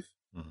survive?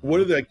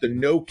 What are the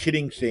no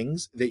kidding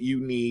things that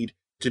you need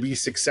to be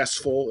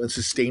successful and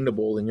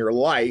sustainable in your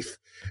life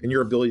and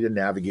your ability to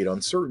navigate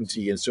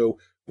uncertainty? And so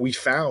we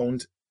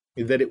found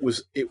that it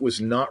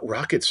was not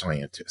rocket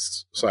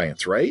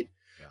science, right?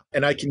 Yeah.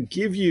 And I can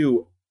give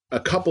you a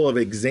couple of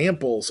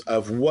examples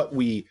of what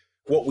we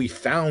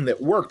found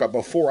that worked. But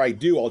before I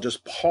do, I'll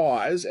just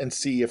pause and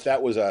see if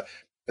that was a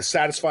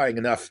satisfying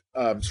enough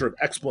sort of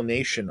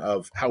explanation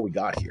of how we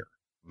got here.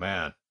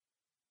 Man,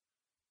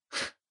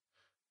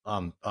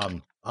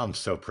 I'm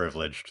so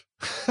privileged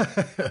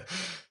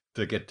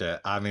to get to.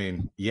 I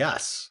mean,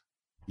 yes,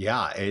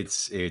 yeah,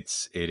 it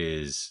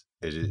is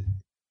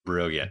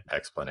brilliant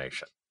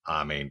explanation.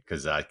 I mean,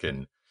 because I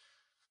can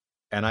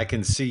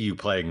see you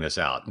playing this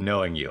out,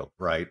 knowing you,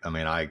 right? I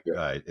mean,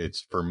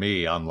 it's for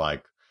me. I'm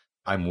like,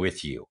 I'm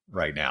with you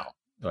right now.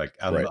 Like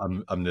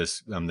I'm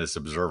this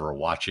observer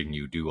watching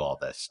you do all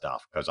this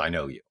stuff because I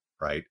know you,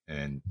 right?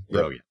 And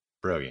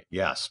brilliant.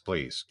 Yes,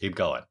 please keep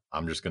going.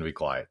 I'm just going to be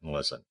quiet and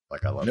listen.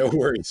 Like I love no you.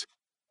 worries.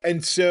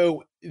 And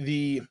so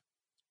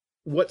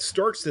what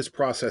starts this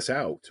process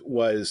out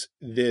was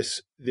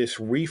this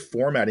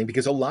reformatting,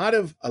 because a lot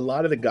of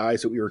the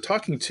guys that we were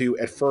talking to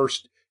at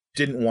first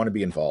didn't want to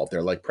be involved.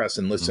 They're like,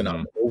 Preston, listen,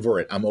 I'm over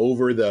it. I'm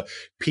over the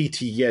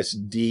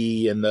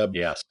PTSD and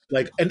the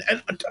and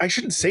I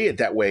shouldn't say it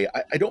that way.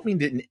 I don't mean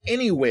to in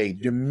any way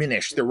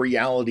diminish the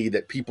reality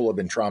that people have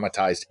been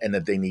traumatized and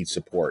that they need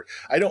support.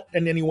 I don't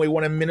in any way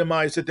want to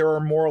minimize that there are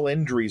moral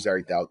injuries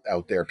out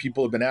there.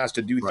 People have been asked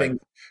to do things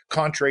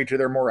contrary to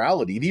their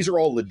morality. These are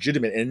all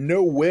legitimate. And in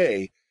no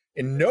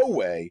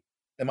way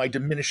am I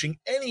diminishing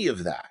any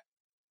of that.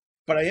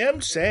 But I am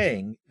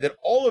saying that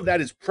all of that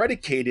is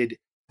predicated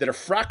that a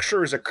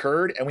fracture has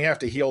occurred and we have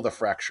to heal the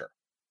fracture.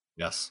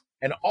 Yes.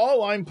 And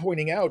all I'm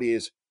pointing out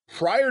is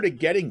prior to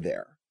getting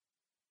there,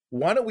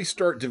 why don't we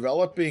start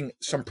developing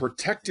some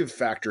protective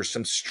factors,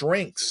 some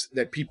strengths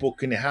that people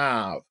can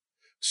have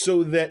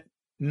so that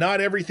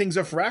not everything's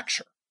a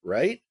fracture,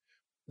 right?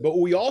 But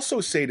what we also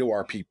say to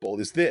our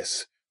people is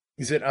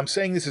that I'm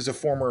saying this as a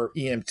former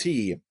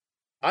EMT,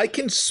 I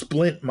can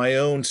splint my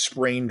own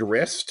sprained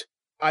wrist.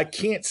 I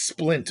can't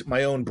splint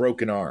my own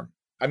broken arm.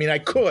 I mean, I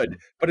could,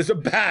 but it's a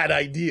bad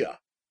idea.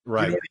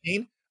 Right. You know what I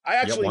mean? I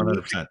actually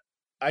 100%.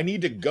 I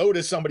need to go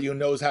to somebody who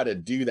knows how to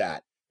do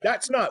that.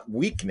 That's not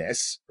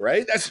weakness,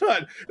 right? That's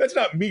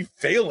not me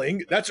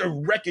failing. That's a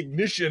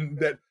recognition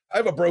that I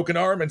have a broken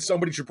arm and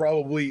somebody should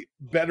probably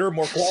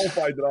more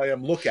qualified than I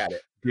am look at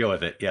it. Deal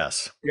with it.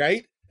 Yes.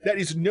 Right? That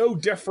is no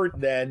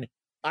different than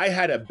I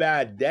had a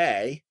bad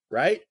day,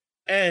 right?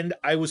 And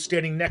I was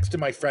standing next to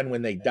my friend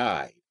when they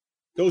died.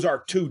 Those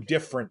are two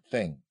different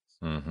things.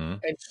 Mm-hmm.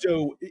 And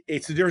so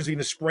it's the difference between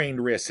a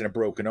sprained wrist and a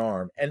broken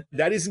arm. And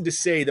that isn't to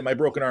say that my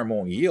broken arm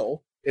won't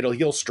heal. It'll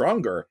heal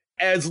stronger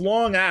as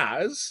long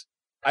as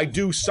I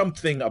do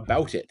something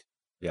about it.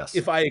 Yes.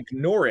 If I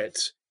ignore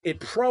it, it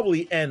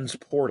probably ends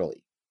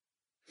poorly.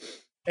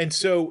 And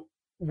so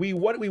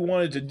what we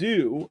wanted to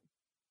do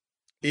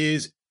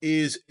is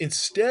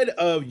instead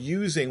of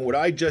using what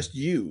I just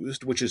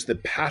used, which is the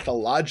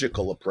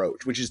pathological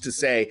approach, which is to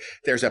say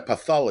there's a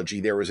pathology,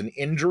 there was an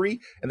injury,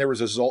 and there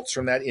was results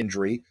from that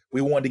injury, we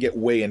wanted to get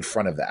way in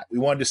front of that. We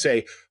wanted to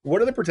say,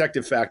 what are the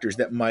protective factors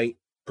that might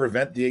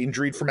prevent the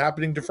injury from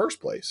happening in the first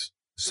place?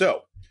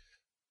 So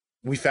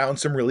we found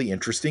some really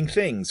interesting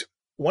things.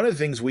 One of the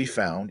things we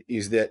found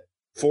is that,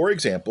 for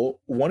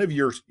example, one of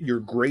your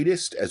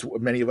greatest, as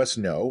many of us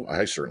know,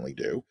 I certainly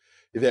do,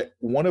 that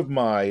one of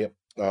my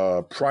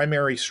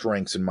primary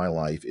strengths in my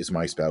life is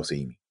my spouse,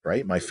 Amy,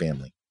 right? My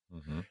family.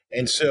 Mm-hmm.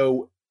 And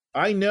so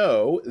I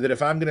know that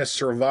if I'm going to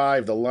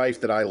survive the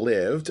life that I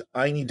lived,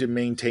 I need to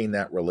maintain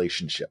that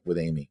relationship with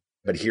Amy.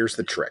 But here's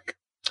the trick.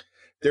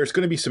 There's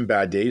going to be some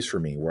bad days for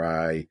me where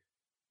I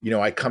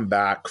come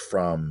back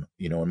from,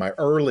 in my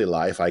early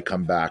life, I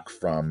come back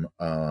from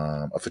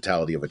a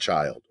fatality of a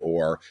child,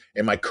 or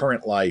in my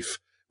current life,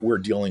 we're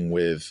dealing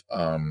with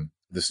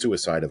the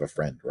suicide of a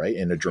friend, right?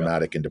 In a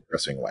dramatic and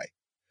depressing way.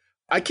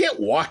 I can't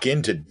walk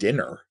into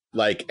dinner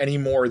like any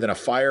more than a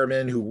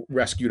fireman who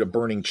rescued a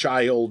burning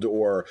child,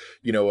 or,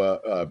 you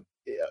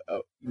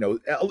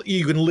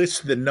can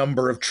list the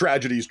number of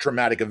tragedies,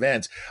 traumatic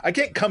events. I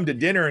can't come to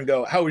dinner and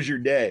go, how was your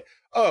day?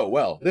 Oh,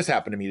 well, this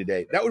happened to me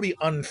today. That would be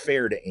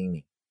unfair to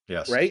Amy.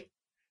 Yes. Right?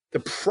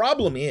 The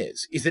problem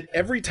is that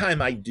every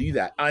time I do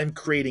that, I'm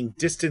creating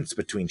distance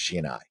between she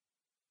and I.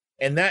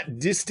 And that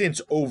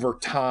distance over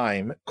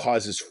time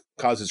causes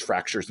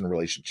fractures in the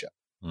relationship.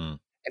 Mm.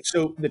 And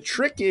so the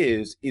trick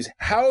is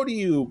how do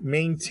you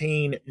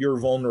maintain your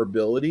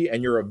vulnerability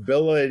and your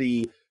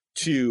ability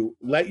to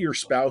let your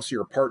spouse,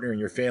 your partner, and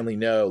your family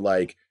know,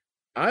 like,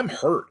 I'm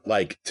hurt,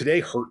 like today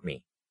hurt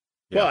me,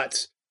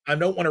 but I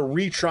don't want to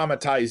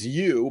re-traumatize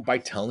you by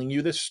telling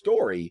you this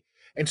story.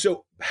 And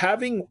so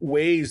having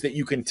ways that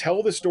you can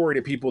tell the story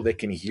to people that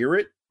can hear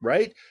it,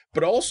 right?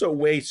 But also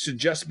ways to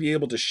just be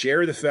able to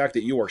share the fact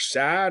that you are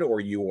sad, or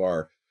you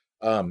are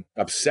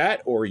upset,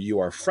 or you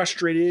are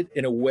frustrated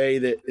in a way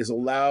that is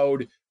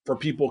allowed for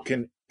people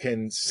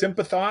can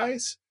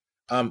sympathize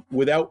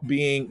without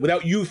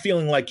you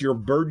feeling like you're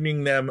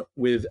burdening them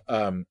with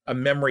a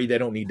memory they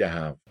don't need to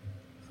have.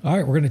 All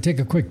right, we're going to take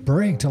a quick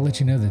break to let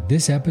you know that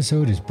this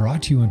episode is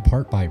brought to you in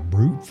part by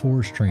Brute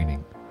Force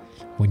Training.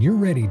 When you're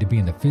ready to be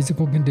in the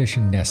physical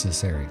condition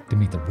necessary to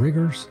meet the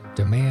rigors,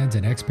 demands,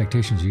 and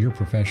expectations of your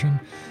profession,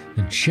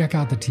 then check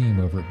out the team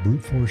over at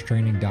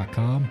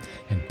bruteforcetraining.com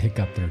and pick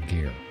up their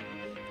gear.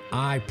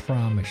 I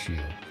promise you,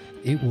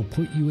 it will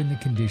put you in the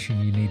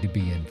condition you need to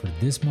be in for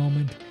this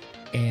moment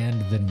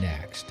and the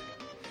next.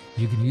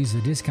 You can use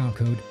the discount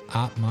code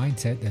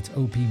OPMindset, that's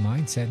OP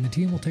Mindset, and the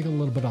team will take a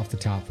little bit off the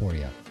top for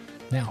you.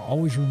 Now,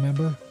 always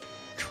remember,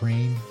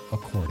 train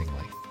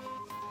accordingly.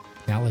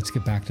 Now let's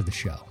get back to the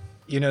show.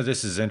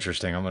 This is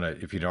interesting.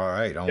 If you're all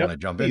right, I want to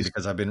jump in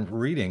because I've been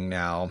reading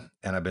now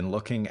and I've been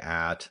looking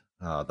at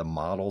the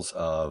models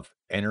of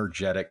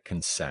energetic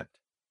consent.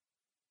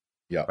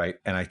 Yeah. Right.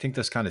 And I think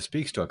this kind of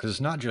speaks to it, because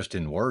it's not just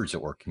in words that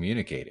we're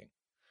communicating.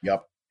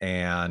 Yep.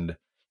 And,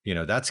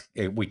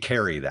 we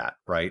carry that,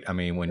 right? I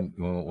mean, when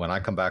if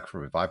I've come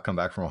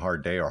back from a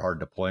hard day or hard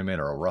deployment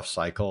or a rough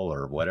cycle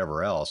or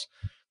whatever else,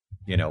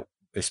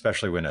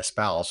 especially when a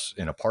spouse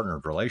in a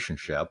partnered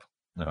relationship,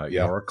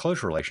 or a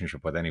close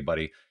relationship with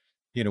anybody,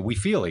 we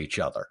feel each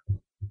other.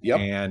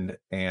 Yep.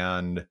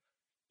 And,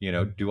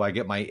 do I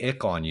get my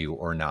ick on you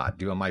or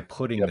not? Am I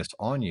putting this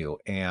on you?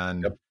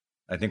 And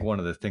I think one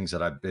of the things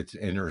that it's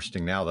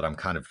interesting now that I'm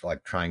kind of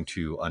like trying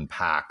to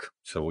unpack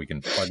so we can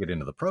plug it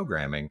into the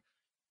programming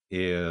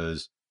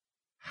is,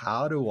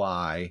 how do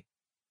I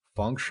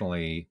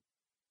functionally,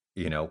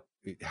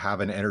 have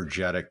an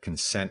energetic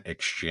consent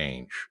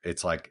exchange?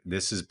 It's like,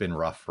 this has been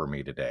rough for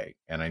me today,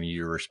 and I need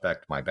you to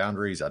respect my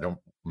boundaries.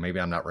 Maybe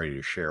I'm not ready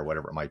to share,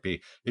 whatever it might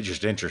be. It's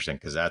just interesting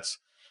because that's,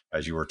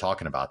 as you were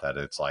talking about that,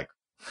 it's like,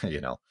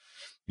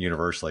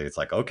 universally, it's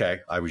like, okay,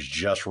 I was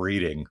just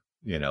reading,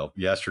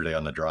 yesterday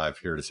on the drive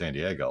here to San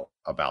Diego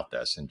about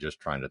this and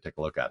just trying to take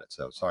a look at it.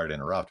 So sorry to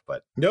interrupt,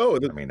 but no,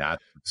 I mean,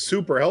 that's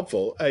super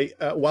helpful.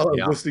 While I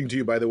was listening to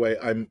you, by the way,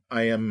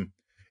 I am,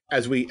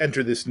 as we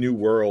enter this new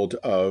world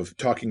of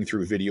talking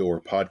through video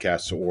or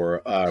podcasts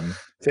or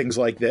things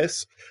like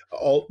this,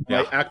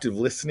 my active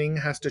listening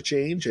has to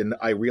change. And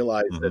I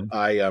realize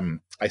that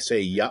I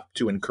say yup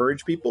to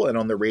encourage people. And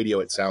on the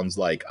radio, it sounds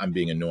like I'm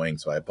being annoying.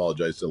 So I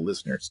apologize to the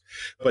listeners.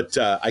 But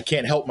I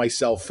can't help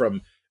myself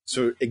from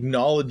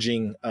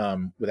acknowledging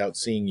without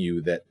seeing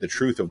you that the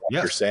truth of what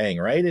you're saying,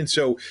 right? And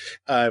so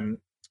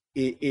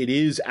it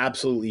is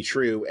absolutely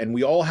true. And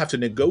we all have to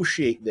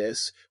negotiate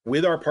this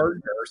with our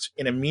partners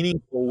in a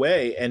meaningful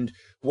way. And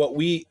what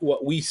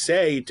we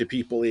say to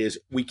people is,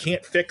 we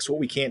can't fix what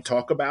we can't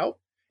talk about.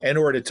 In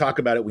order to talk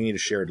about it, we need a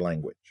shared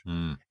language.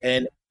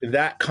 And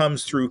that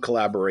comes through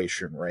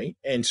collaboration, right?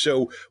 And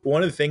so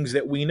one of the things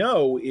that we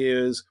know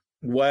is,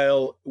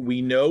 while we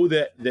know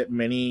that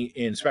many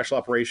in special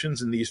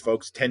operations and these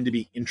folks tend to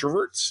be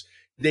introverts,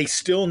 they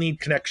still need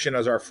connection.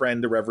 As our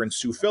friend, the Reverend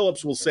Sue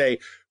Phillips, will say,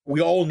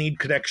 we all need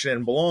connection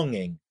and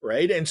belonging,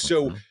 right? And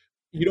so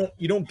you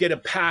don't get a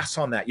pass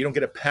on that. You don't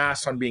get a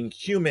pass on being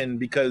human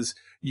because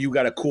you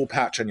got a cool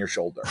patch on your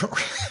shoulder,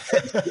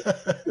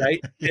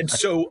 right? And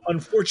so,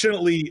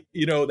 unfortunately,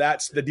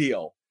 that's the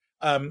deal.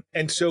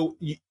 And so,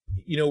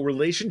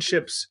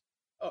 relationships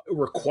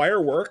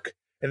require work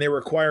and they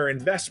require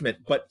investment.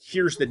 But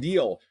here's the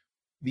deal: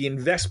 the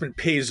investment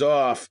pays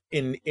off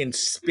in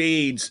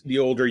spades the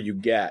older you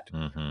get,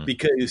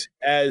 because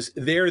as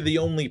they're the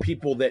only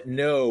people that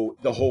know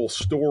the whole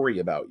story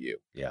about you.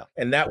 Yeah.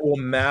 And that will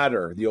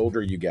matter the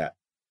older you get.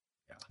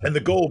 Yeah. And the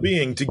goal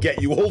being to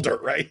get you older,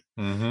 right?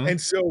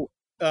 And so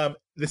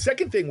the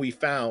second thing we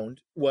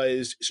found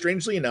was,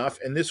 strangely enough,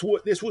 and this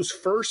was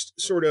first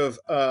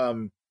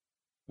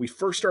we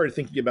first started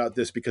thinking about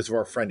this because of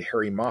our friend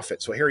Harry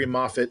Moffat. So Harry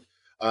Moffat,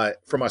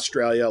 from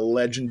Australia,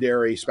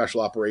 legendary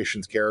special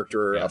operations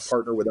character, a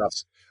partner with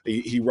us.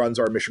 He runs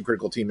our Mission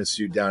Critical Team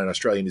Institute down in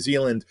Australia, New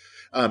Zealand.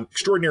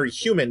 Extraordinary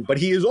human, but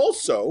he is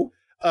also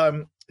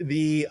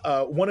the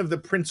one of the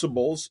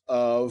principals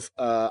of,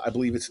 I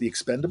believe it's the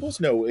Expendables.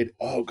 No,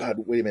 oh God,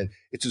 wait a minute.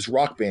 It's his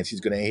rock bands. He's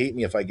going to hate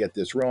me if I get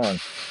this wrong.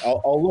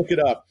 I'll look it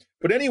up.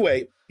 But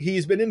anyway,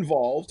 he's been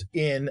involved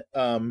in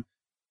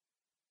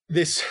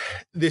this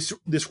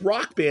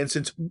rock band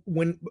since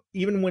when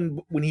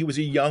he was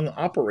a young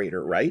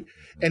operator, right?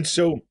 And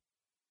so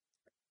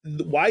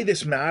why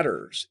this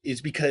matters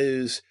is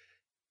because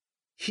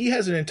he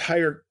has an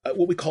entire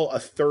what we call a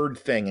third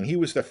thing, and he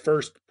was the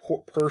first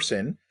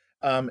person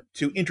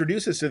to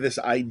introduce us to this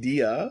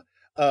idea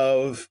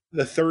of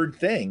the third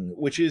thing,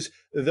 which is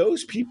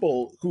those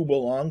people who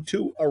belong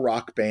to a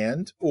rock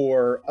band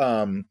or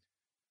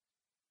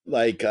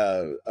like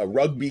a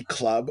rugby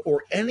club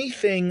or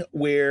anything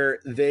where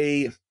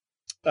they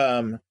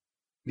the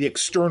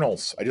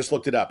externals. I just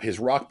looked it up. His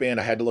rock band,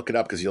 I had to look it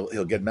up because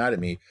he'll get mad at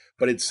me,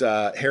 but it's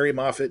Harry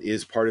Moffat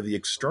is part of the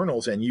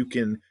externals, and you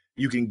can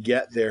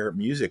get their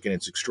music, and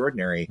it's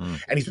extraordinary.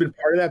 And he's been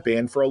part of that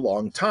band for a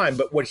long time.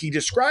 But what he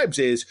describes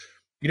is,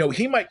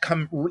 he might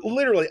come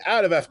literally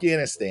out of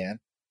Afghanistan,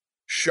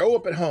 show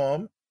up at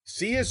home,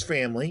 see his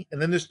family,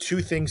 and then there's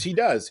two things he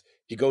does.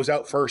 He goes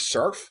out for a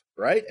surf,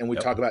 right? And we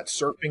talk about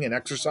surfing and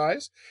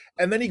exercise.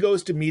 And then he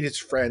goes to meet his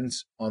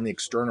friends on the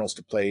externals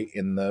to play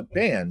in the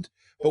band.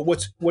 But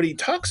what he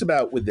talks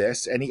about with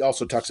this, and he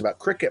also talks about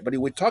cricket, but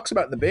what he talks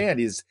about in the band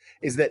is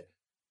that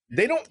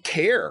they don't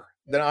care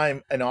that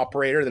I'm an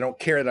operator. They don't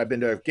care that I've been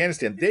to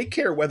Afghanistan. They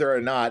care whether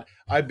or not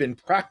I've been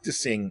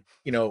practicing,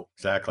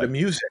 exactly, the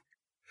music.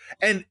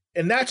 And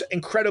that's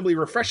incredibly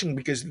refreshing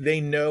because they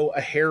know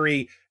a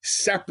Harry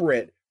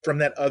separate from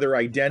that other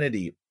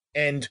identity.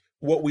 And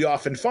what we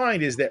often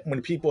find is that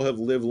when people have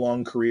lived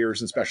long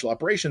careers in special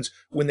operations,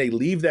 when they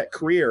leave that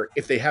career,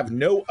 if they have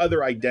no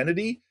other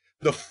identity,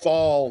 the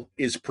fall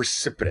is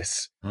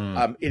precipitous.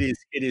 It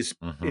is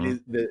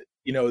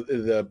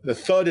the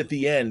thud at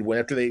the end when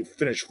after they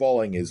finish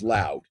falling is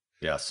loud.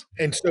 Yes.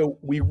 And so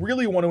we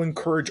really want to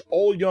encourage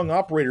all young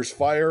operators,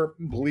 fire,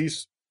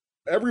 police,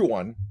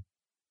 everyone,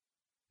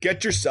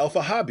 get yourself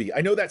a hobby.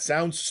 I know that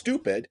sounds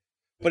stupid,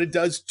 but it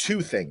does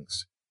two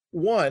things.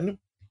 One,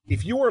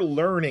 if you are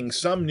learning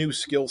some new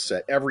skill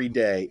set every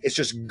day, it's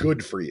just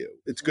good for you.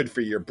 It's good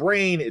for your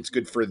brain. It's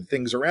good for the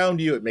things around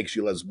you. It makes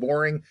you less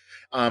boring.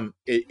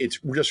 It's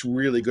just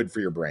really good for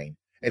your brain.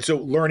 And so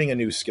learning a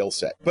new skill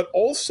set, but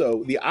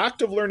also the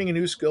act of learning a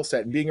new skill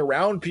set and being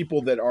around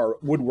people that are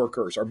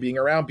woodworkers or being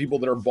around people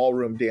that are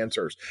ballroom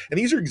dancers. And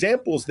these are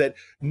examples that,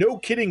 no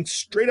kidding,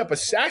 straight up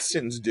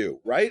assassins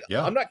do, right?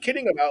 Yeah. I'm not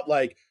kidding about,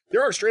 like,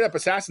 there are straight up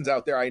assassins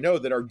out there I know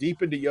that are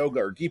deep into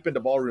yoga or deep into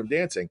ballroom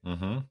dancing.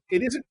 Mm-hmm.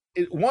 It isn't,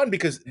 one,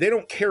 because they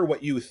don't care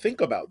what you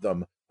think about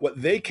them. What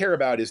they care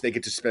about is they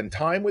get to spend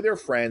time with their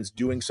friends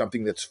doing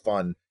something that's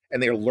fun, and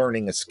they're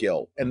learning a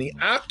skill. And the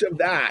act of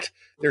that,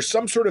 there's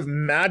some sort of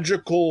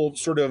magical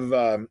sort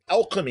of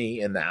alchemy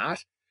in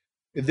that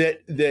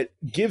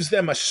gives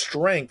them a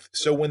strength.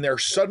 So when they're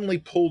suddenly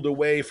pulled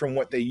away from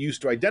what they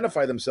used to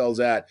identify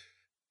themselves at,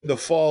 the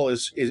fall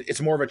is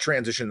it's more of a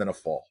transition than a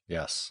fall.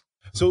 Yes.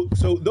 So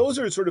those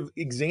are sort of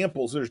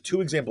examples. There's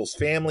two examples,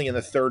 family and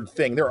the third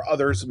thing. There are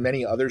others,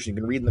 many others you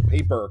can read in the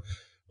paper,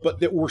 but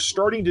that we're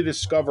starting to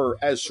discover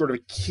as sort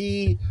of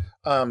key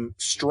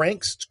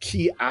strengths,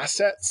 key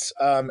assets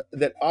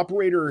that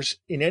operators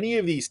in any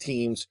of these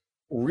teams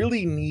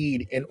really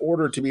need in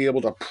order to be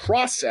able to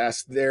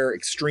process their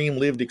extreme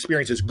lived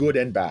experiences, good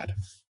and bad.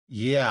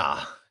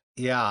 Yeah.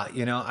 Yeah.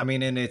 I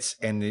mean,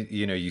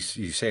 you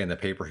say in the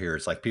paper here,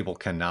 it's like people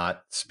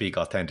cannot speak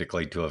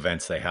authentically to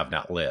events they have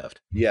not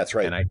lived. Yeah, that's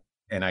right.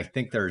 And I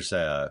think there's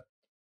I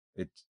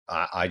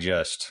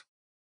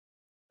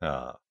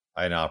had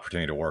an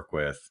opportunity to work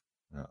with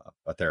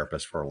a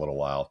therapist for a little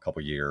while, a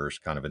couple of years,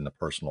 kind of in the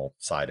personal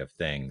side of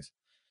things.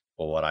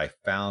 But what I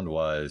found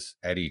was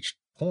at each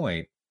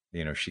point,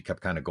 she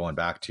kept kind of going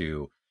back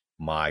to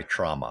my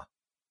trauma,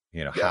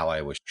 how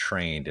I was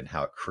trained and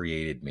how it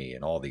created me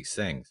and all these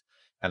things.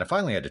 And I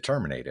finally had to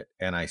terminate it.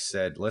 And I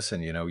said,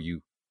 listen,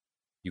 you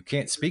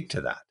can't speak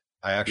to that.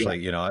 I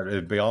actually,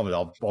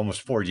 I'll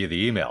almost forward you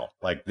the email.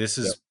 Like, this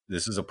is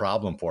a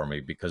problem for me,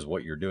 because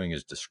what you're doing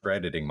is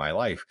discrediting my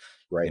life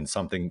in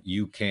something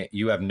you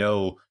have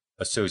no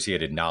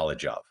associated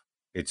knowledge of.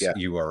 It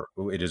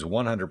is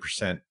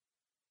 100%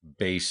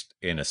 based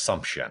in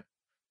assumption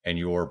and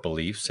your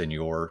beliefs and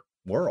your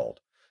world.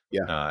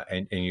 Yeah.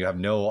 And you have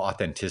no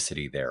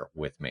authenticity there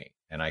with me.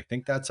 And I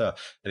think that's a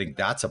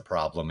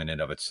problem in and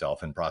of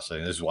itself in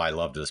processing. This is why I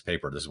loved this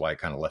paper. This is why it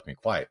kind of left me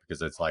quiet,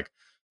 because it's like,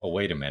 oh,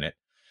 wait a minute.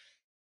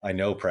 I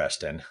know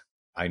Preston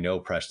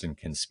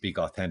can speak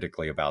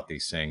authentically about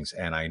these things.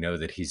 And I know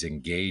that he's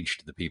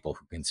engaged the people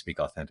who can speak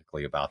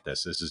authentically about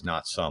this. This is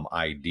not some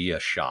idea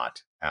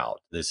shot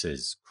out. This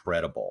is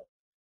credible.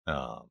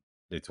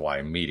 It's why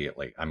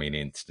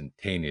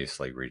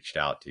instantaneously reached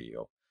out to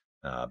you,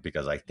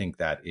 because I think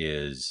that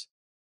is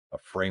a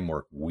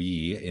framework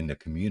we in the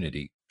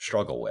community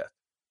struggle with.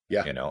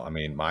 Yeah.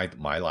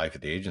 My life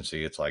at the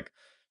agency, it's like,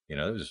 it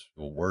was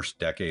the worst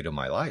decade of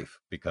my life,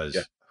 because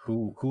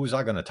who was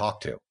I going to talk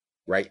to?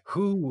 Right.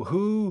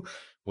 Who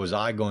was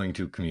I going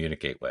to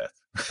communicate with?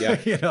 Yeah.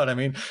 You know what I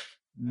mean?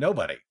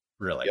 Nobody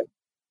really.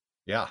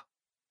 Yeah.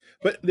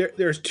 But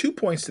there's 2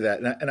 points to that.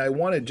 And I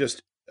want to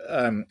just,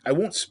 I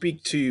won't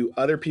speak to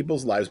other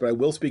people's lives, but I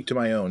will speak to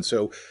my own.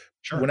 So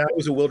when I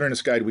was a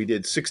wilderness guide, we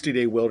did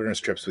 60-day wilderness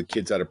trips with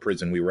kids out of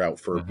prison. We were out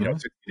for,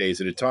 60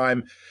 days at a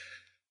time.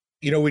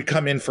 We'd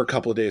come in for a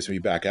couple of days and be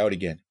back out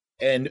again.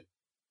 And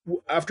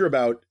after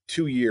about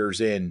 2 years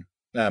in,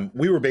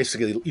 we were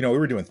basically, we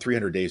were doing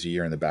 300 days a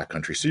year in the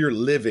backcountry. So you're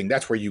living,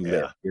 that's where you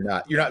live. You're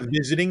not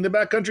visiting the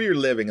backcountry, you're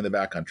living in the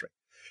backcountry.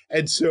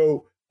 And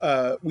so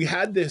we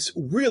had this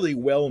really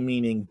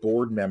well-meaning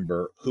board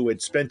member who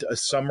had spent a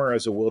summer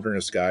as a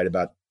wilderness guide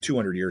about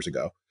 200 years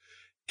ago.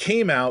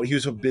 Came out, he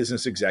was a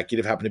business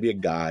executive, happened to be a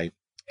guy,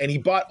 and he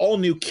bought all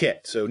new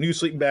kit. So new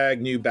sleeping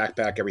bag, new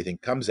backpack, everything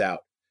comes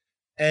out.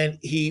 And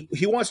he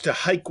wants to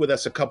hike with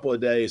us a couple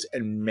of days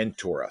and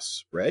mentor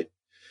us, right?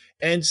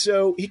 And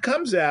so he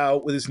comes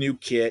out with his new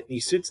kit and he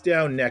sits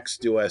down next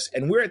to us.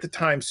 And we're at the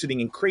time sitting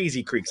in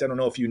Crazy Creeks. I don't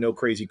know if you know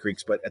Crazy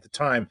Creeks, but at the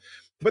time,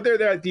 they're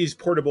like these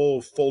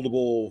portable,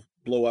 foldable,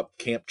 blow-up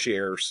camp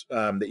chairs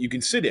that you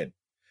can sit in.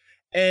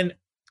 And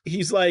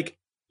he's like,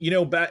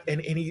 back,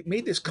 and he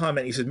made this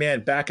comment. He said,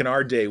 man, back in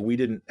our day, we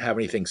didn't have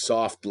anything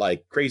soft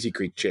like Crazy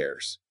Creek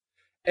chairs.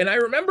 And I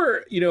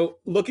remember,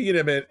 looking at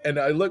him, and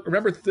I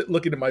remember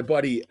looking at my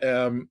buddy,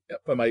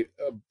 my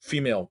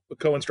female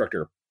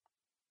co-instructor.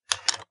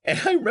 And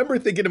I remember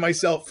thinking to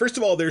myself, first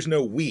of all, there's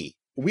no we.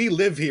 We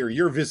live here.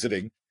 You're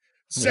visiting.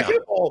 Second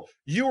of all,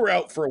 you were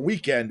out for a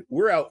weekend.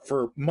 We're out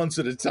for months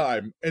at a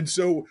time. And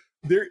so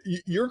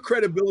your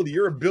credibility,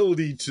 your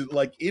ability to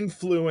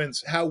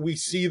influence how we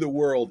see the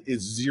world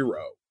is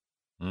zero.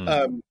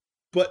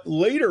 But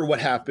later what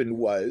happened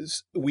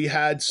was we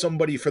had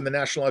somebody from the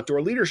National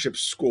Outdoor Leadership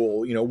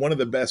School, one of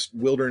the best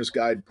wilderness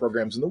guide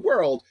programs in the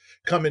world,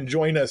 come and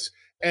join us.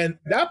 And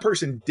that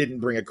person didn't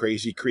bring a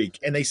Crazy Creek.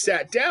 And they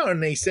sat down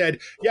and they said,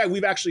 yeah,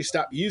 we've actually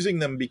stopped using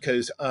them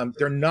because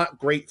they're not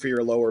great for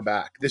your lower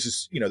back. This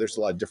is, there's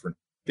a lot of different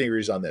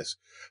theories on this.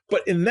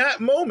 But in that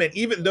moment,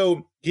 even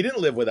though he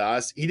didn't live with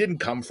us, he didn't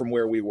come from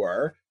where we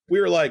were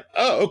like,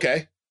 oh,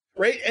 okay.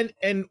 Right.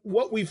 And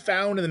what we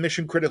found in the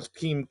mission critical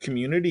team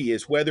community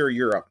is whether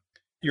you're a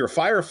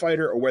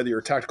firefighter or whether you're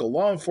a tactical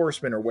law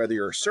enforcement or whether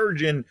you're a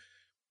surgeon,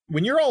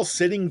 when you're all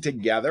sitting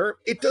together,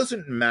 it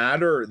doesn't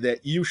matter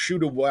that you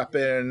shoot a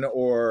weapon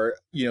or,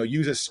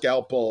 use a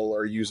scalpel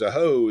or use a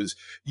hose.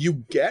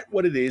 You get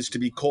what it is to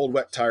be cold,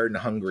 wet, tired,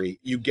 and hungry.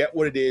 You get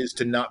what it is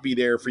to not be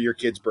there for your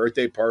kids'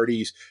 birthday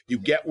parties. You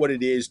get what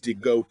it is to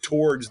go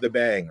towards the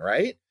bang,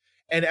 right?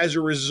 And as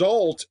a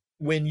result,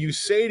 when you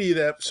say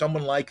to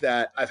someone like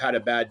that, I've had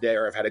a bad day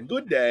or I've had a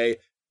good day,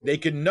 they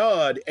can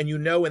nod, and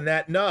in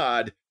that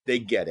nod, they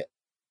get it.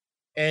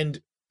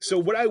 And so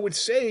what I would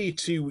say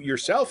to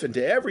yourself and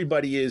to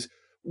everybody is,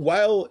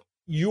 while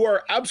you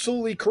are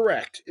absolutely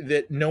correct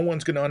that no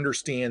one's going to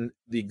understand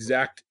the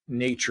exact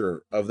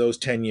nature of those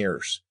 10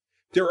 years,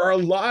 there are a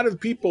lot of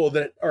people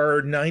that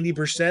are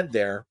 90%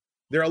 there.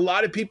 There are a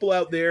lot of people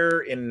out there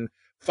in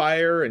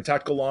fire and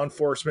tactical law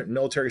enforcement,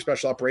 military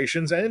special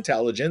operations and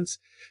intelligence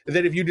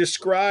that if you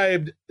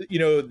described,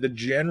 the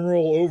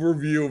general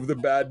overview of the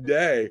bad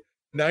day,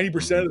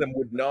 90% of them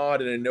would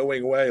nod in a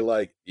knowing way,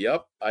 like,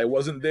 yep, I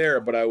wasn't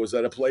there, but I was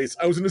at a place,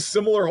 I was in a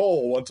similar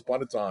hole once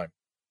upon a time.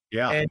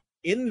 Yeah. And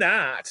in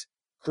that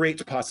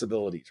creates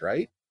possibilities,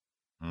 right?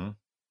 Mm-hmm.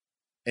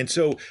 And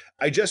so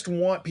I just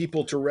want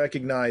people to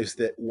recognize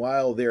that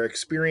while their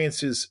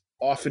experiences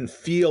often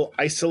feel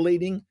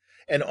isolating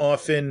and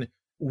often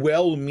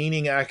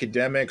well-meaning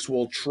academics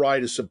will try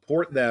to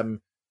support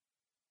them,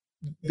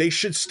 they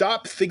should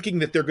stop thinking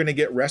that they're going to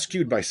get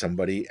rescued by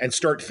somebody and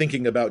start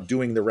thinking about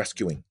doing the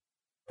rescuing.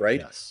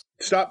 Right? Yes.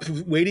 Stop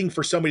waiting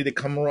for somebody to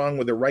come along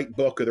with the right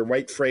book or the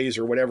right phrase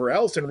or whatever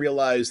else and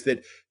realize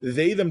that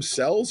they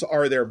themselves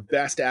are their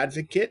best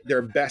advocate,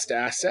 their best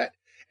asset,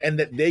 and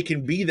that they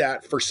can be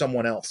that for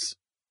someone else.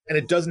 And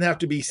it doesn't have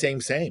to be same.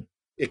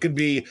 It can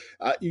be,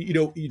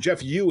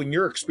 Jeff, you in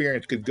your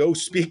experience could go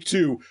speak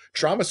to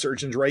trauma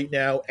surgeons right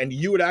now, and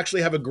you would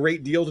actually have a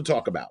great deal to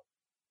talk about.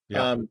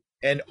 Yeah.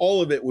 And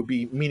all of it would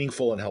be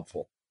meaningful and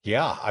helpful.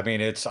 Yeah. I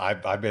mean,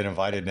 I've been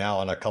invited now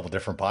on a couple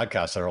different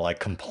podcasts that are like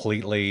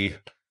completely,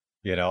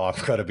 I'm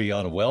going to be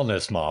on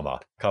Wellness Mama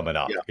coming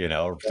up,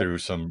 through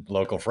some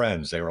local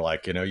friends. They were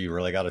like, you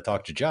really got to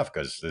talk to Jeff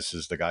because this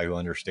is the guy who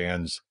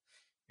understands,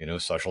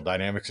 social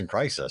dynamics in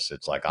crisis.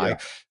 It's like,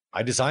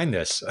 I designed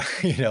this,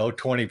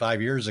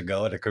 25 years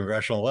ago at a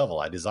congressional level.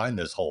 I designed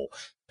this whole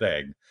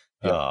thing.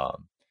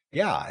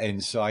 Yeah.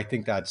 And so I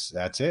think that's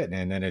it.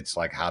 And then it's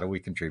like, how do we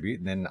contribute?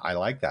 And then I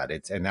like that.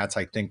 And that's,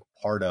 I think,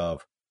 part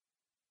of,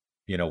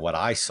 what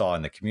I saw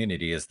in the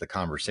community is the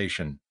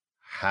conversation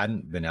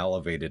hadn't been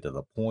elevated to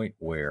the point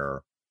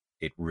where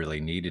it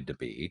really needed to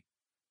be.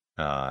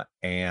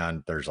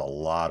 And there's a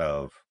lot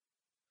of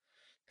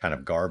kind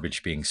of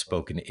garbage being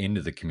spoken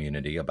into the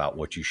community about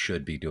what you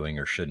should be doing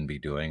or shouldn't be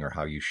doing, or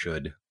how you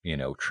should,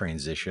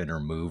 transition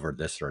or move or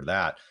this or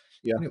that.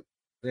 Yeah.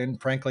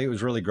 And frankly, it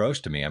was really gross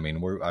to me. I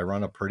mean, I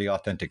run a pretty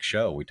authentic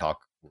show. We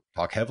talk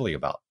heavily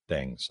about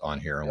things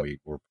on here, and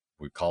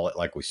we call it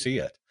like we see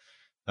it.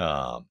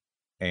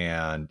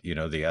 And,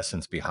 the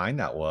essence behind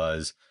that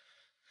was,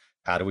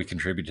 how do we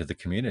contribute to the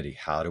community?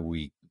 How do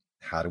we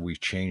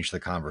change the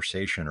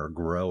conversation or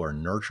grow or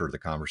nurture the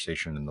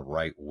conversation in the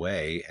right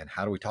way? And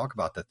how do we talk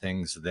about the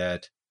things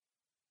that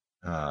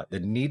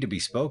need to be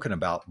spoken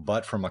about,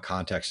 but from a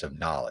context of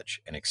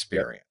knowledge and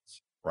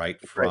experience, right?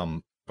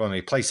 From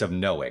a place of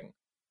knowing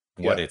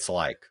what it's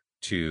like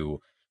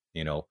to,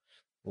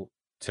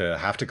 to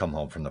have to come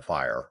home from the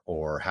fire,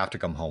 or have to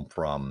come home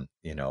from,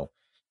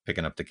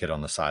 picking up the kid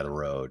on the side of the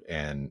road,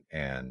 and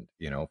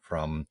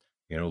from,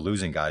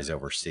 losing guys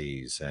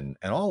overseas and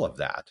all of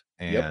that.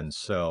 And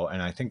so,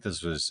 and I think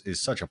this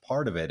is such a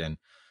part of it. And,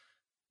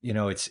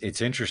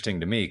 it's interesting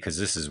to me because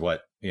this is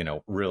what,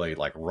 really,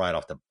 like, right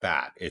off the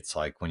bat, it's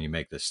like when you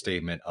make the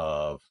statement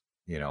of,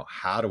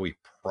 how do we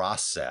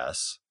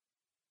process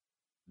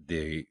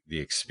the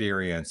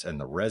experience and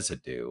the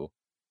residue,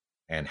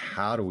 and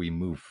how do we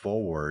move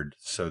forward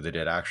so that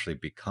it actually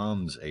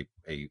becomes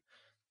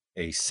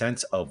a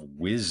sense of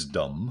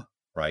wisdom,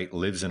 right?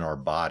 Lives in our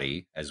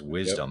body as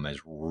wisdom, as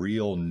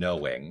real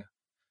knowing,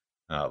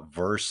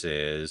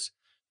 versus,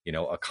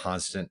 a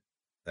constant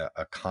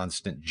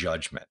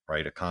judgment,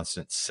 right? A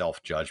constant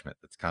self-judgment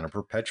that's kind of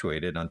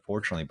perpetuated,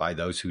 unfortunately, by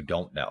those who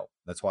don't know.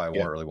 That's why I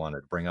really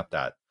wanted to bring up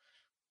that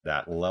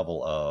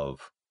level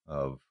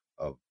of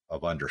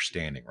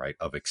understanding, right?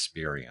 Of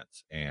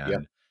experience.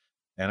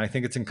 And I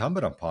think it's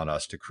incumbent upon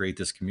us to create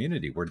this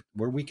community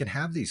where we can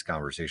have these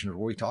conversations,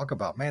 where we talk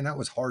about, man, that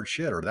was hard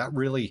shit, or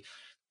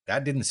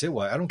that didn't sit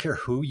well. I don't care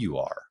who you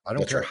are. I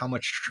don't care how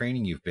much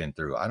training you've been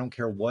through. I don't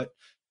care what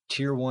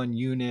tier 1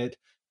 unit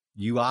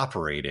you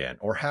operate in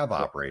or have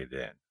operated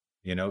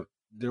in.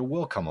 There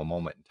will come a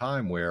moment in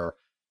time where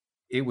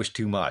it was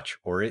too much,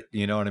 or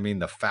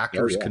the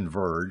factors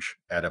converge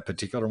at a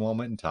particular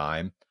moment in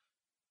time,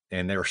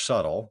 and they're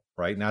subtle,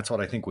 right? And that's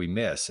what I think we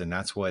miss. And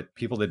that's what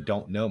people that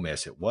don't know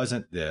miss. It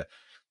wasn't the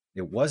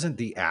it wasn't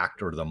the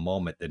act or the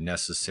moment that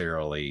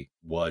necessarily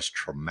was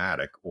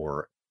traumatic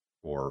or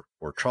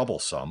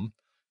troublesome.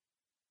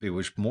 It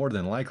was more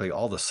than likely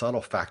all the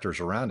subtle factors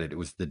around it. It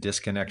was the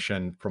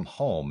disconnection from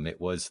home. It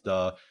was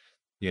the,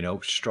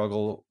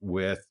 struggle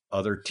with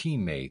other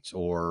teammates,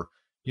 or,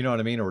 you know what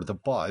I mean? Or the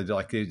boss.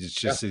 Like, it's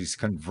just these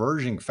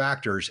converging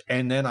factors.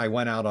 And then I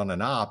went out on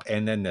an op,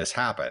 and then this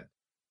happened.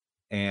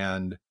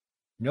 And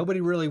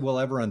nobody really will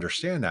ever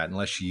understand that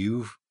unless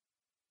you've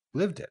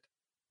lived it,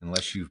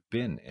 unless you've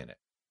been in it.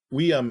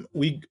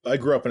 I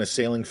grew up in a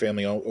sailing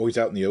family, always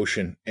out in the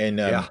ocean.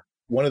 And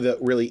one of the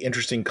really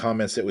interesting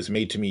comments that was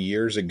made to me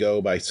years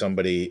ago by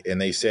somebody, and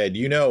they said,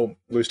 we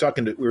were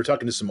talking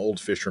to some old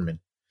fishermen,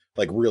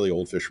 like really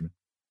old fishermen,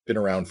 been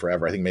around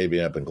forever. I think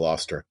maybe up in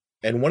Gloucester.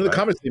 And one of the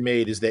comments they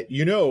made is that,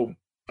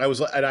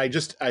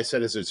 I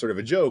said as a sort of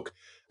a joke,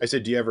 I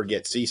said, do you ever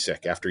get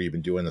seasick after you've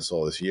been doing this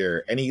all this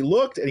year? And he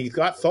looked and he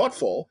got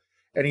thoughtful,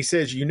 and he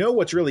says,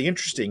 what's really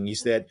interesting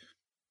is that,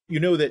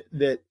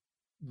 that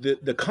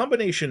the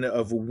combination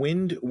of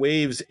wind,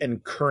 waves,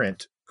 and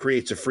current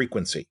creates a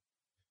frequency.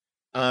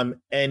 And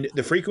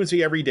the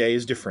frequency every day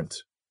is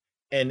different.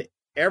 And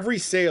every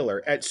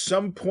sailor at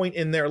some point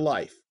in their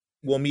life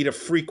will meet a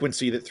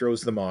frequency that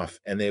throws them off,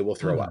 and they will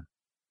throw up.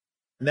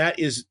 And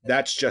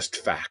that's just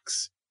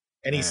facts.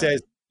 And he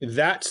says,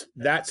 that's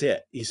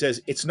it. He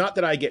says, it's not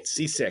that I get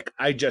seasick.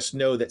 I just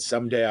know that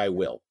someday I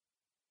will,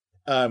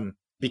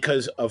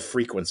 because of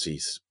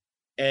frequencies.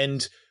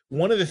 And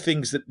one of the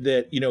things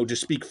that to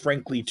speak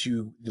frankly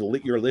to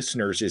your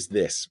listeners is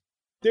this: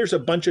 there's a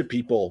bunch of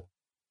people,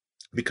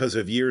 because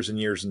of years and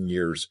years and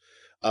years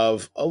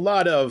of a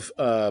lot of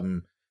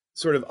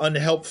sort of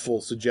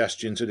unhelpful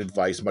suggestions and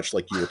advice, much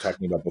like you were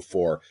talking about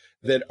before,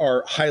 that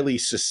are highly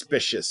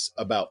suspicious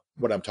about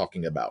what I'm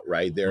talking about,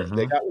 right?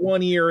 They got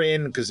one ear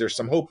in because there's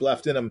some hope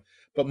left in them,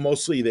 but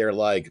mostly they're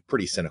like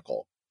pretty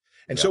cynical.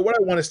 And so what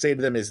I want to say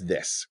to them is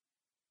this: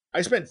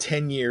 I spent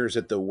 10 years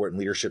at the Wharton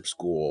Leadership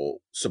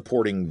School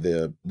supporting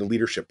the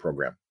leadership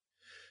program.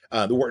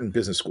 The Wharton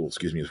Business School,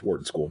 is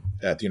Wharton School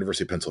at the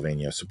University of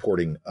Pennsylvania,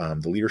 supporting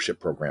the leadership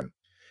program.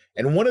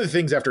 And one of the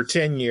things after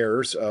 10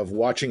 years of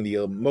watching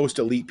the most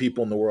elite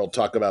people in the world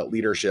talk about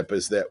leadership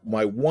is that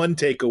my one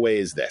takeaway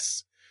is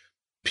this: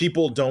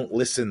 people don't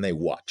listen, they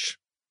watch.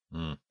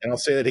 And I'll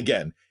say that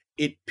again.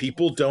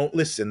 People don't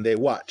listen, they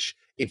watch.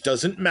 It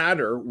doesn't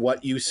matter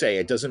what you say.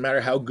 It doesn't matter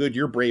how good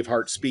your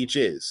Braveheart speech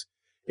is.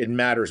 It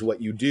matters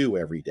what you do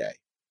every day.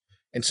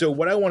 And so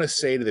what I want to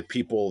say to the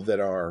people that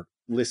are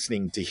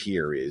listening to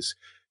here is,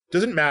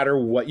 doesn't matter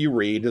what you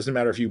read, doesn't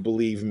matter if you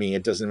believe me,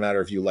 it doesn't matter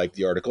if you like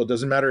the article, it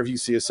doesn't matter if you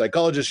see a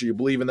psychologist or you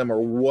believe in them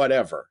or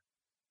whatever,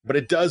 but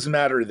it does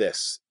matter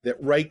this: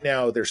 that right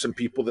now there's some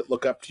people that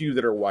look up to you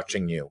that are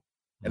watching you.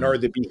 And are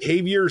the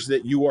behaviors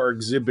that you are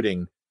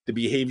exhibiting the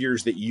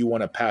behaviors that you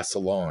want to pass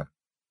along?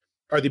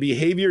 Are the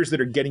behaviors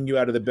that are getting you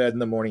out of the bed in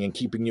the morning and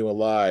keeping you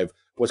alive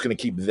what's going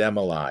to keep them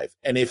alive?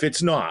 And if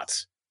it's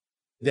not,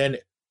 then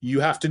you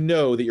have to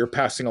know that you're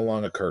passing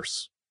along a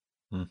curse.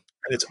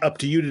 And it's up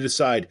to you to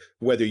decide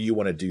whether you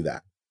want to do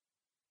that.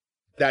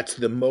 That's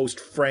the most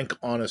frank,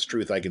 honest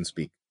truth I can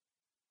speak.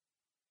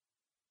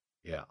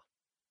 Yeah.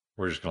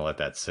 We're just going to let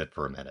that sit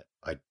for a minute.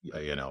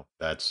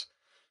 That's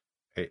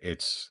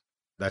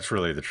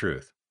really the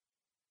truth.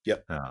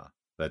 Yep.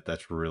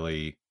 That's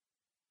really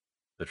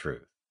the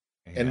truth.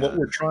 And what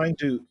we're trying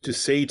to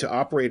say to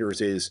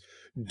operators is,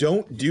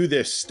 don't do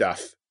this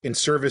stuff in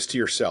service to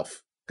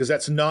yourself, because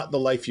that's not the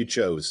life you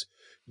chose.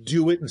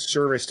 Do it in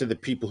service to the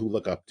people who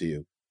look up to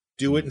you.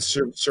 Do it in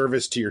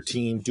service to your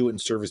team. Do it in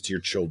service to your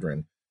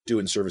children. Do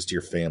it in service to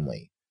your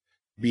family.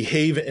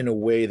 Behave in a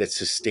way that's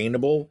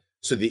sustainable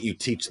so that you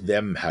teach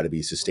them how to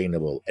be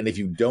sustainable. And if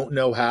you don't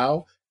know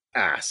how,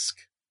 ask.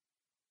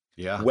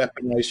 Yeah.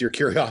 Weaponize your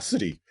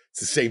curiosity.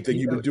 It's the same thing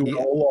you've been doing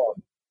all along.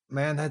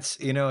 Man, that's,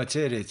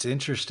 it's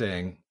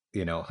interesting.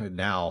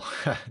 Now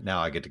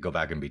I get to go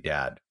back and be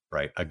dad,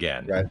 right?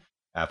 Again, right.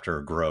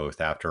 After growth,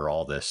 after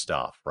all this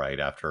stuff, right?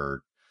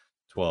 After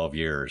 12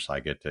 years, I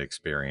get to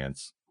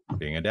experience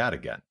being a dad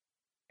again.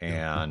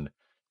 And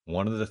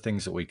one of the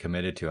things that we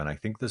committed to, and I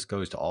think this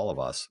goes to all of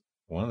us,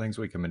 one of the things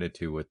we committed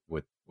to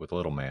with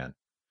little man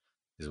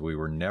is we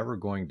were never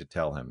going to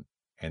tell him.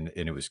 And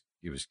it was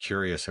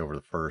curious over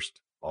the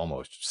first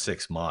almost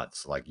 6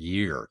 months, like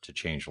year, to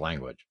change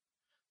language.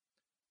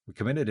 We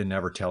committed to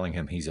never telling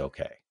him he's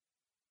okay.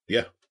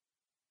 Yeah.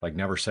 Like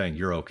never saying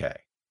you're okay.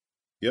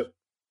 Yep.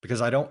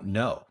 Because I don't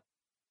know.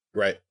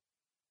 Right.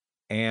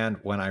 And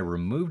when I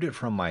removed it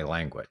from my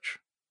language,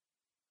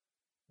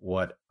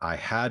 what I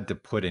had to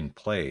put in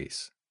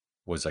place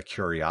was a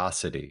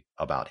curiosity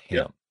about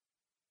him.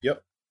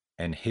 Yep.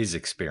 And his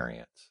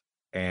experience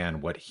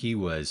and what he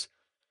was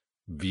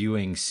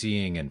viewing,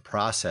 seeing, and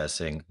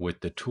processing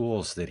with the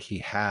tools that he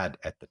had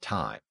at the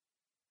time.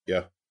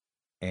 Yeah.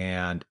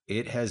 And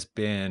it's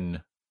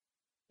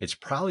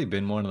probably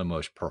been one of the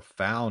most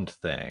profound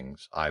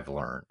things I've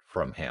learned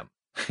from him.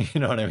 You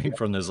know what I mean?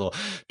 From this little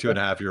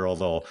 2.5-year-old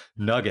little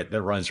nugget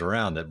that runs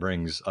around that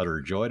brings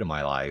utter joy to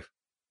my life.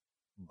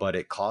 But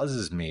it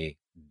causes me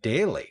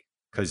daily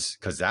Cause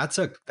that's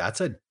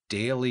a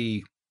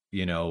daily,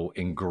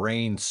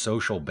 ingrained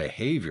social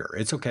behavior.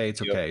 It's okay.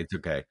 It's Yep. okay. It's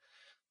okay.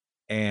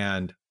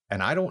 And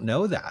I don't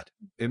know that.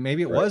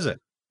 Maybe it Right.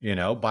 wasn't,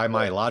 by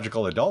my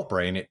logical adult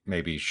brain, it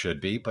maybe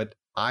should be, but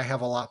I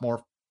have a lot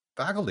more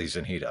faculties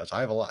than he does.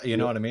 I have a lot, you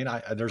know Yep. what I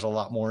mean? There's a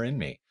lot more in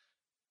me,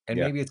 and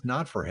Yeah. maybe it's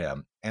not for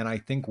him. And I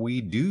think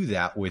we do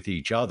that with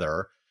each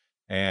other.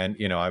 And,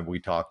 we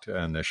talked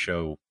on the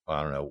show,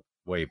 I don't know,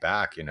 way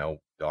back,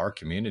 our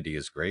community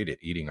is great at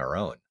eating our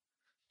own.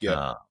 Yeah.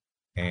 Uh,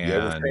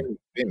 Yeah. We're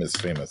and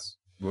famous.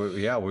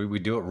 we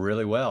do it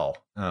really well.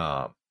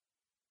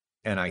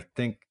 And I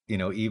think,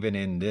 even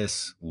in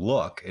this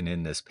look and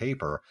in this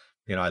paper,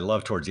 I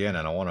love towards the end,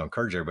 and I want to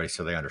encourage everybody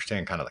so they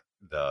understand kind of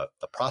the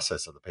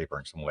process of the paper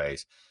in some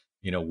ways,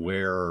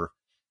 where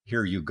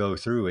here you go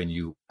through and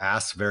you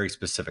ask very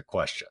specific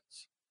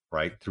questions,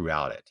 right,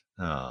 throughout it,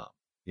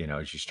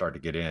 as you start to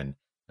get in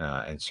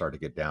and start to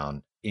get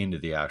down into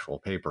the actual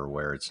paper,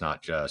 where it's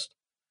not just,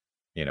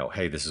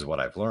 hey, this is what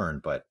I've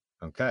learned, but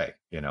okay,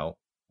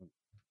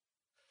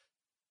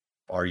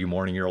 are you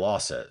mourning your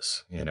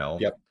losses?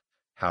 Yep.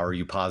 How are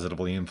you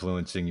positively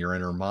influencing your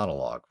inner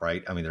monologue,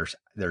 right? I mean,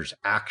 there's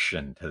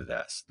action to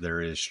this. There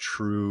is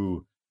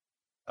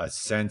a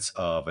sense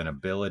of an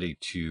ability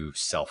to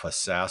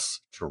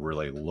self-assess, to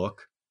really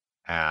look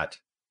at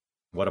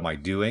what am I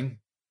doing?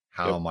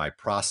 How Yep. am I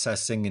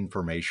processing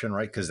information,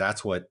 right? Because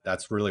that's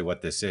really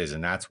what this is.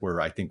 And that's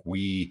where I think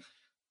we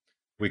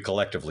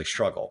collectively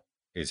struggle,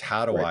 is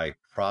how do Right. I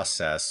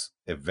process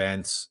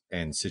events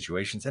and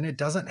situations? And it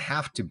doesn't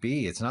have to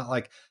be, it's not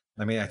like,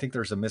 I mean, I think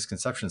there's a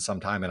misconception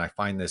sometime, and I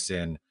find this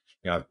in,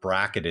 I've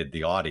bracketed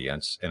the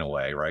audience in a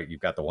way, right?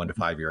 You've got the 1 to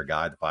 5 year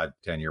guy, the 5 to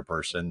 10 year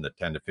person, the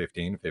 10 to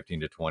 15,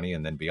 15 to 20,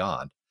 and then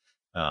beyond.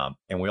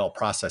 And we all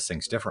process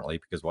things differently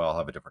because we all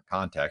have a different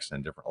context and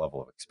a different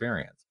level of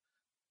experience.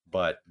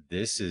 But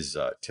this is,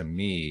 to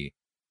me,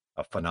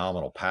 a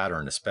phenomenal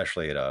pattern,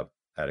 especially at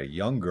a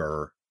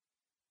younger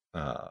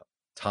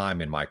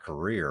time in my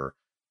career,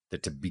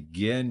 that to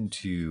begin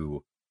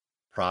to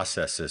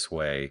process this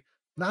way,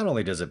 not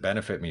only does it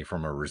benefit me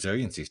from a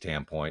resiliency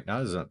standpoint, not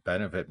does it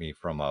benefit me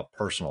from a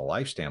personal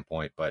life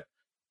standpoint, but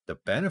the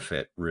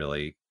benefit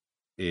really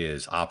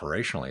is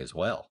operationally as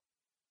well,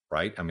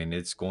 right? I mean,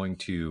 it's going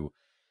to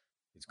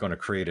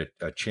create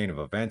a chain of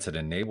events that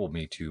enable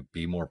me to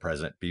be more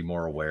present, be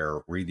more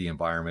aware, read the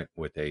environment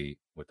with a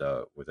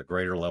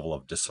greater level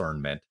of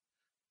discernment,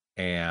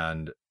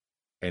 and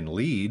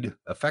lead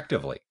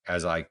effectively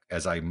as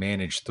I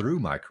manage through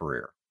my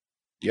career.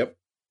 Yep.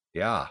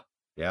 Yeah.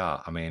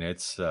 Yeah. I mean,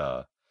 it's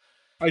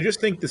I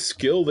just think the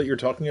skill that you're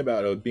talking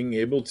about of being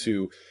able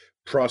to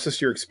process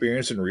your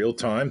experience in real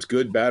time,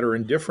 good, bad, or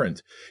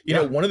indifferent.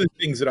 One of the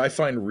things that I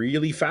find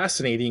really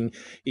fascinating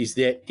is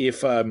that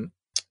if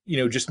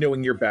just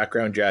knowing your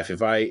background, Jeff,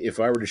 if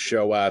I were to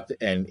show up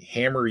and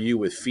hammer you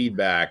with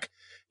feedback,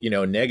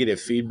 negative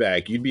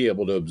feedback, you'd be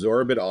able to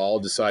absorb it all,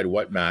 decide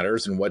what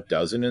matters and what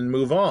doesn't, and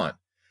move on.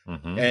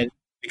 Mm-hmm. And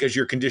because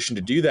you're conditioned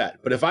to do that.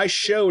 But if I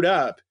showed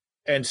up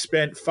and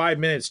spent 5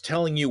 minutes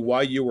telling you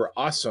why you were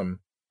awesome,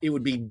 it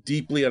would be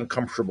deeply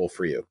uncomfortable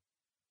for you.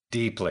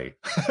 Deeply.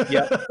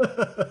 Yep.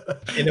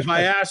 And if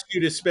I asked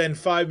you to spend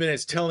 5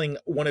 minutes telling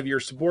one of your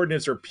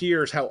subordinates or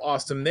peers how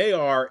awesome they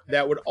are,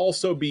 that would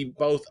also be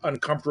both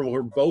uncomfortable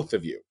for both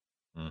of you.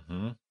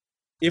 Mm-hmm.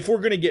 If we're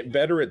going to get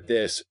better at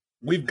this,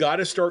 we've got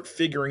to start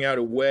figuring out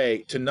a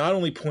way to not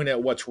only point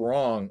out what's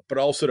wrong, but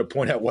also to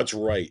point out what's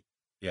right.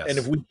 Yes. And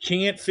if we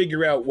can't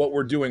figure out what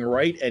we're doing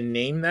right and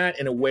name that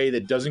in a way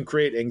that doesn't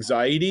create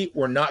anxiety,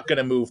 we're not going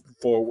to move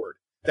forward.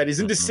 That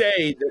isn't to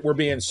say that we're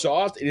being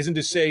soft. It isn't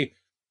to say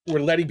we're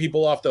letting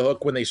people off the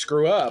hook when they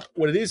screw up.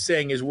 What it is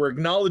saying is we're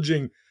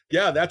acknowledging,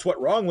 yeah, that's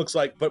what wrong looks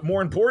like. But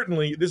more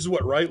importantly, this is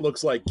what right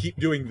looks like. Keep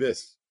doing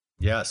this.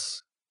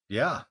 Yes.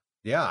 Yeah.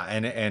 Yeah.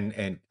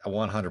 And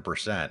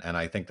 100%. And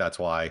I think that's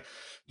why,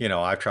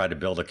 I've tried to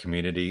build a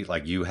community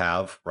like you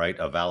have, right?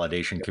 A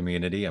validation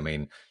community. I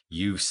mean,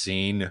 you've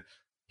seen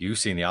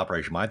the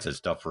Operation Mindset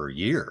stuff for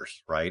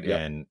years, right?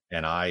 Yep.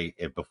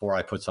 And before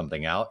I put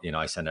something out,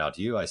 I send it out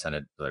to you. I send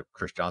it to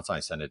Chris Johnson. I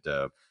send it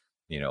to,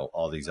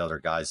 all these other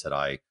guys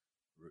that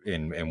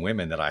and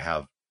women that I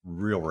have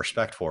real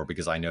respect for,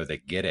 because I know they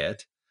get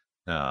it.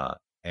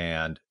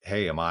 And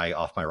hey, am I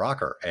off my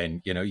rocker?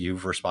 And,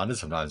 you've responded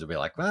sometimes to be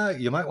like, well,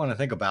 you might want to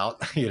think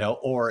about,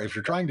 or if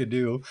you're trying to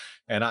do,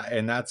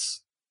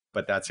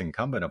 but that's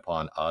incumbent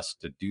upon us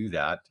to do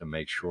that, to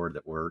make sure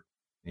that we're,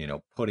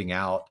 putting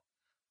out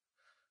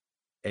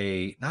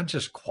not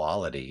just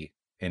quality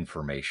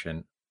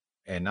information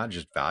and not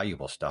just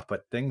valuable stuff,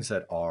 but things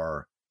that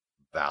are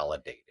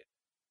validated,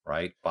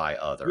 right, by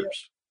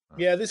others.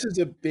 Yeah, this is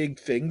a big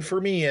thing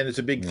for me, and it's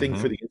a big thing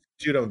for the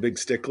Institute. I'm a big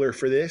stickler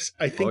for this.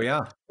 I think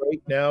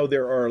right now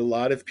there are a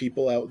lot of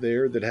people out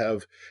there that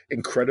have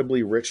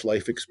incredibly rich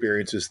life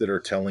experiences that are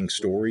telling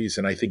stories,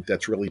 and I think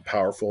that's really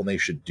powerful, and they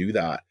should do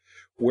that.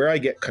 Where I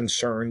get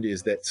concerned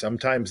is that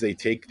sometimes they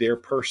take their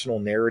personal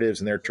narratives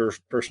and their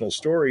personal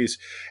stories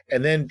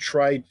and then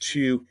try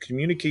to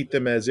communicate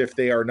them as if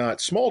they are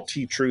not small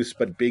T truths,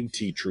 but big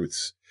T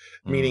truths.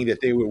 meaning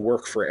that they would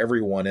work for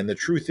everyone. And the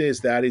truth is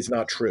that is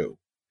not true.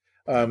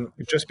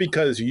 Just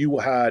because you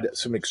had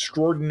some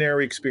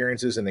extraordinary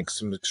experiences and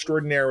some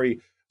extraordinary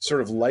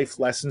sort of life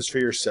lessons for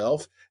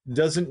yourself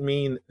doesn't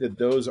mean that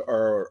those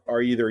are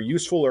either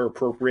useful or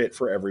appropriate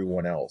for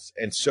everyone else.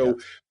 And so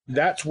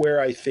that's where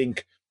I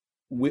think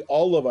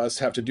all of us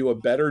have to do a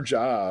better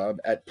job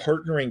at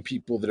partnering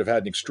people that have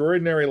had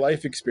extraordinary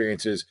life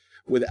experiences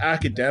with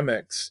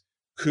academics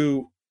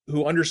who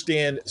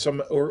understand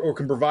some or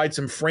can provide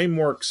some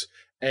frameworks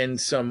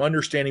and some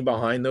understanding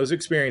behind those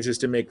experiences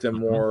to make them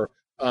more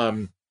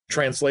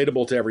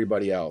translatable to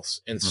everybody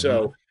else. And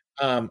so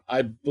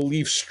I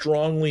believe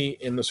strongly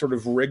in the sort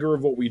of rigor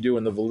of what we do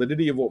and the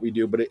validity of what we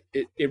do, but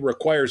it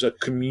requires a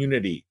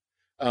community.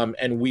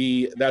 And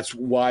that's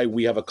why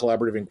we have a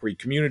collaborative inquiry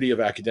community of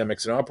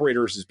academics and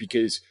operators, is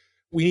because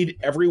we need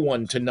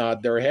everyone to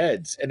nod their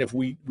heads. And if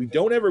we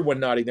don't everyone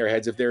nodding their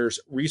heads, if there's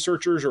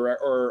researchers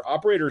or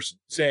operators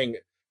saying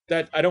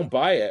that I don't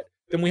buy it,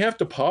 then we have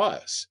to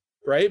pause,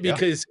 right?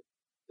 Because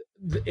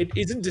it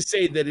isn't to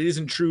say that it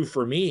isn't true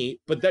for me,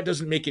 but that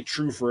doesn't make it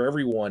true for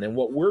everyone. And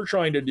what we're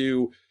trying to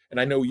do, and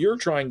I know you're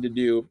trying to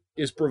do,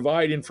 is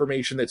provide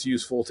information that's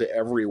useful to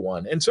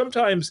everyone. And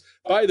sometimes,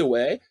 by the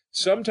way,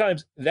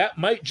 sometimes that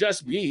might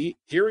just be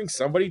hearing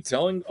somebody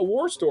telling a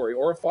war story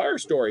or a fire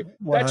story.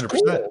 100%. That's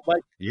cool.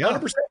 Like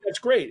 100%, that's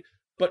great.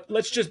 But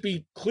let's just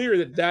be clear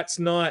that that's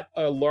not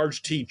a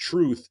large T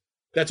truth.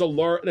 That's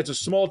a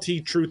small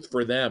T truth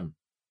for them.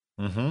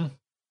 100%.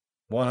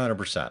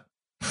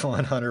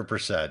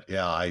 100%.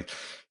 Yeah.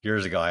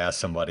 Years ago, I asked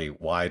somebody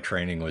why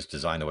training was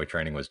designed the way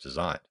training was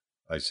designed.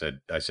 I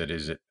said,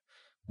 is it,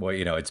 well,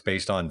 it's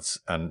based on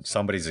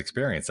somebody's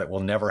experience that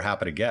will never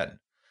happen again.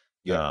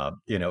 It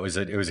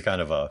was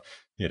kind of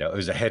it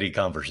was a heady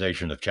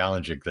conversation of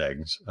challenging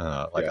things,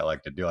 I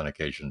like to do on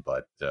occasion,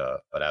 but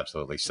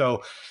absolutely.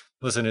 So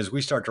listen, as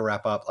we start to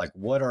wrap up, like,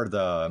 what are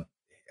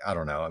I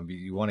don't know,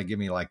 you want to give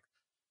me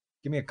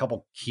a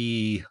couple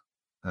key,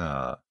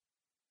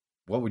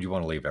 what would you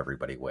want to leave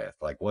everybody with?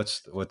 Like,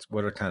 what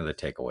are kind of the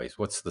takeaways?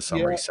 What's the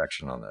summary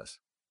section on this?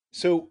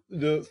 So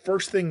the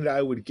first thing that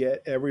I would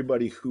get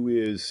everybody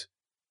who's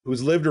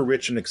lived a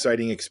rich and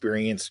exciting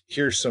experience,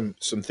 here's some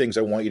things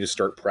I want you to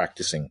start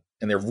practicing.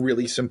 And they're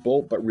really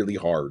simple, but really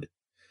hard.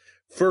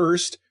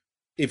 First,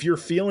 if you're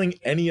feeling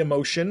any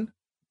emotion,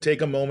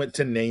 take a moment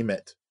to name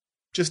it.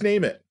 Just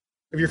name it.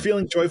 If you're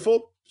feeling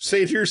joyful,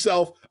 say to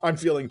yourself, I'm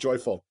feeling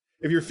joyful.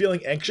 If you're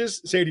feeling anxious,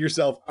 say to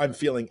yourself, I'm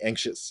feeling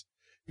anxious.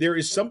 There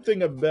is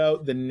something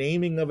about the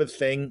naming of a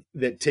thing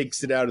that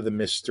takes it out of the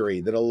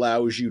mystery, that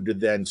allows you to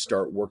then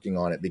start working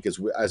on it.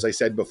 Because as I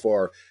said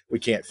before, we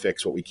can't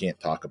fix what we can't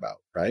talk about,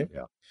 right?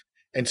 Yeah.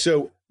 And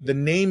so the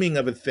naming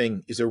of a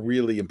thing is a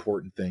really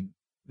important thing.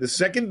 The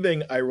second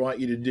thing I want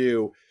you to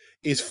do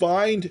is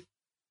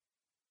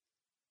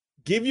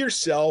give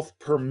yourself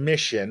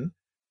permission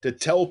to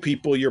tell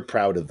people you're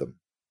proud of them.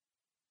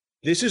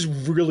 This is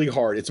really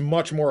hard. It's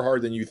much more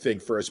hard than you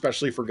think,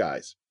 especially for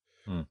guys.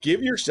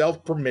 Give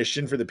yourself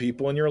permission for the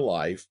people in your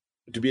life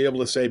to be able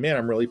to say, man,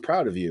 I'm really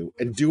proud of you,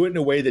 and do it in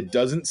a way that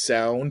doesn't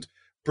sound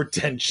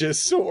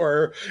pretentious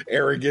or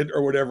arrogant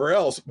or whatever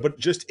else, but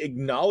just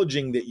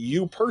acknowledging that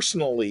you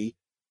personally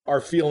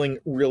are feeling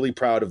really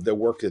proud of the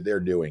work that they're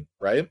doing,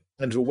 right?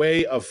 And it's a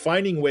way of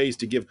finding ways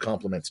to give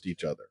compliments to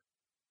each other.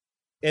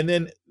 And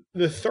then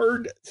the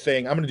third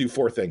thing, I'm going to do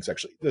 4 things,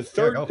 actually. The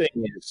third thing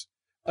is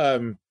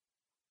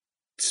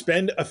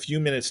spend a few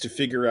minutes to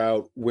figure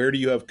out, where do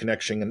you have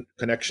connection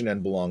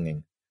and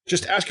belonging?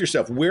 Just ask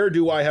yourself, where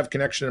do I have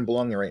connection and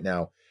belonging right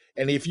now?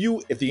 And if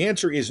the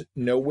answer is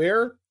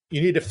nowhere,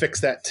 you need to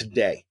fix that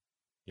today.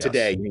 Yes.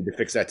 Today, you need to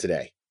fix that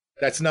today.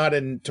 That's not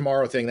a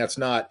tomorrow thing.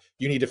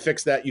 You need to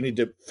fix that. You need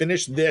to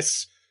finish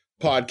this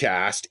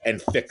podcast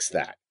and fix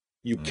that.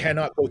 You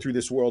cannot go through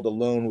this world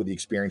alone with the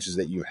experiences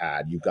that you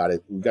had. You've got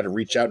to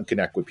reach out and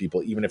connect with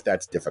people, even if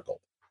that's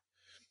difficult.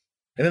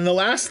 And then the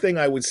last thing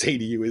I would say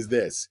to you is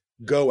this: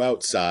 go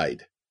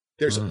outside.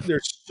 There's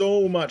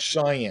so much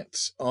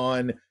science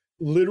on,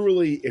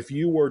 literally, if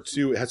you were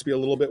to, it has to be a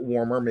little bit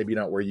warmer, maybe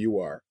not where you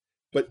are,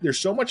 but there's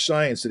so much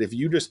science that if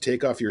you just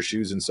take off your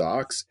shoes and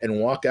socks and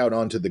walk out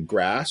onto the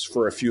grass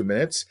for a few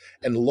minutes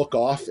and look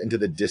off into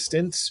the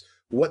distance,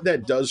 what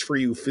that does for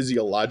you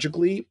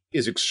physiologically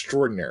is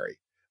extraordinary.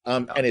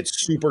 And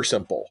it's super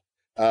simple.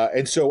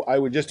 And so I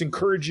would just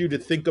encourage you to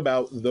think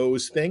about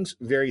those things,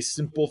 very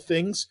simple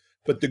things.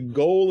 But the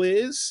goal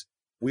is,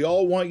 we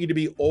all want you to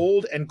be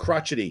old and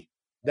crotchety.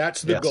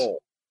 That's the goal.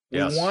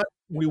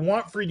 We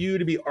want for you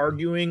to be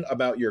arguing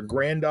about your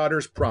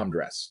granddaughter's prom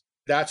dress.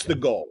 That's the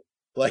goal.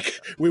 Like,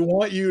 we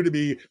want you to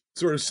be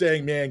sort of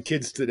saying, man,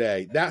 kids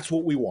today, that's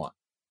what we want.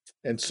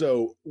 And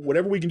so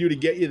whatever we can do to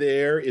get you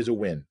there is a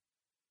win.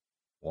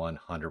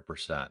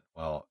 100%.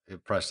 Well,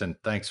 Preston,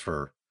 thanks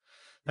for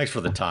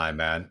the time,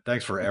 man.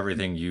 Thanks for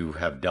everything you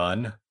have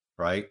done.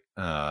 Right.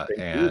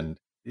 And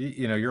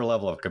your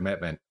level of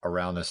commitment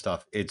around this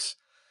stuff,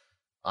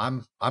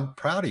 I'm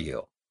proud of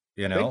you.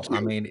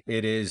 I mean,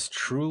 it is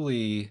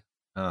truly,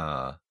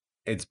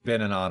 it's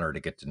been an honor to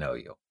get to know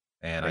you.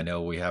 And I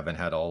know we haven't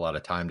had a whole lot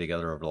of time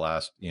together over the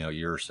last,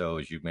 year or so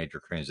as you've made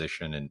your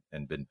transition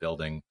and been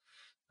building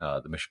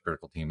the Mission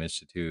Critical Team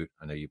Institute.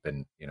 I know you've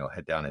been,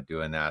 head down and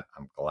doing that.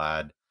 I'm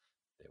glad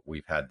that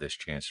we've had this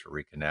chance to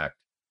reconnect.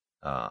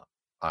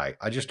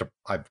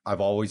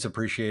 I've always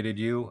appreciated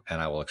you, and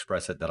I will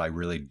express it that I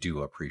really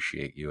do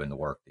appreciate you and the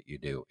work that you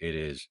do. It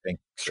is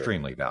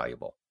extremely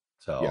valuable.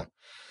 So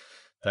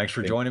thanks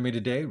for joining me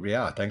today.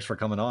 Yeah, thanks for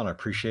coming on. I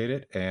appreciate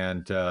it.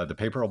 And the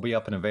paper will be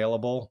up and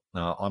available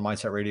on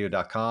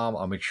mindsetradio.com.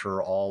 I'll make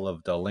sure all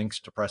of the links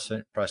to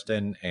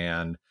Preston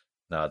and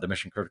the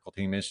Mission Critical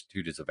Team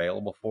Institute is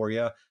available for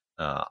you.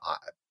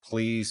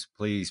 Please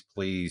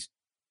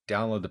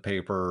download the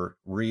paper,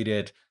 read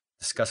it,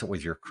 discuss it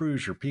with your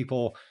crews, your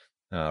people,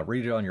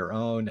 read it on your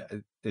own.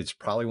 It's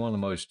probably one of the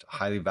most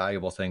highly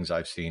valuable things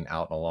I've seen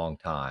out in a long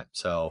time.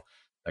 So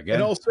again,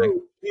 and also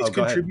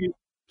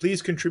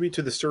please contribute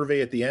to the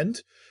survey at the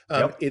end.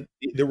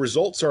 The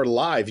results are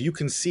live. You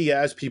can see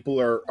as people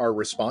are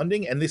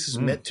responding, and this is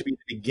meant to be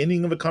the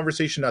beginning of a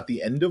conversation, not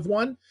the end of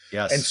one.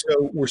 Yes. And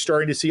so we're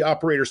starting to see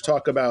operators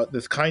talk about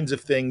the kinds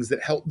of things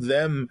that help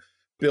them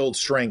build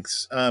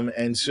strengths.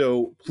 And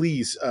so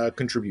please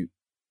contribute.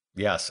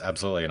 Yes,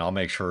 absolutely. And I'll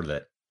make sure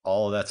that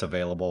all of that's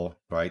available,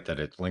 right? That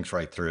it links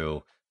right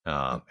through.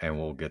 And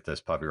we'll get this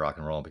puppy rock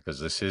and roll, because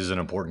this is an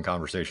important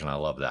conversation. I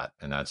love that.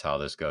 And that's how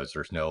this goes.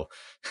 There's no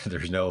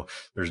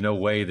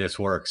way this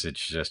works.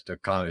 It's just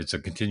it's a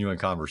continuing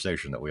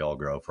conversation that we all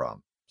grow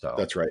from. So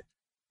that's right.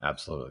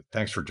 Absolutely.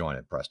 Thanks for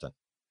joining, Preston.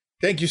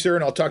 Thank you, sir.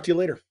 And I'll talk to you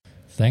later.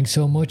 Thanks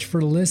so much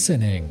for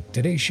listening.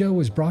 Today's show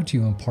was brought to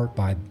you in part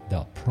by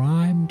the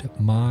Primed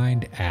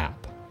Mind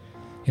app.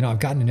 I've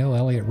gotten to know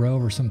Elliot Rowe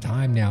for some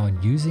time now,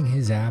 and using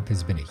his app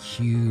has been a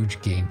huge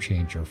game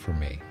changer for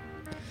me.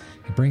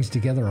 It brings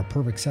together a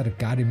perfect set of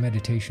guided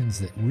meditations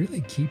that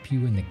really keep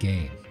you in the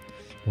game,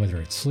 whether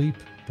it's sleep,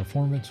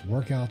 performance,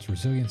 workouts,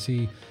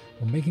 resiliency,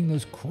 or making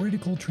those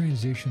critical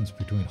transitions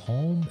between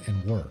home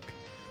and work.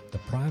 The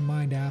Prime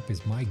Mind app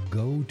is my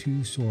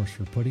go-to source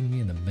for putting me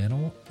in the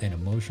mental and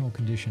emotional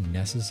condition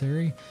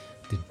necessary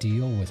to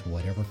deal with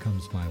whatever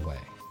comes my way.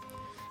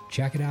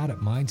 Check it out at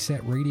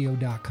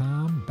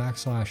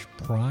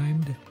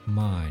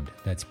mindsetradio.com/primedmind.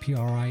 That's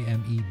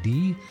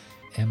PRIMEDMIND.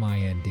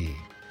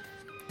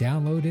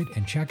 Download it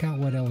and check out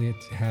what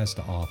Elliot has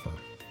to offer.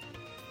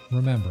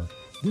 Remember,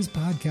 this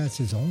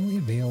podcast is only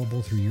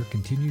available through your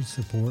continued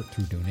support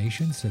through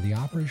donations to the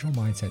Operational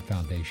Mindset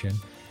Foundation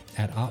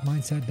at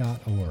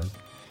opmindset.org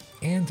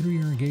and through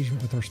your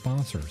engagement with our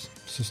sponsors.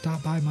 So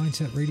stop by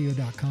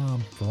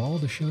mindsetradio.com for all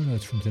the show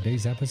notes from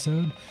today's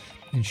episode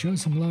and show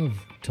some love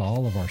to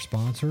all of our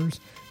sponsors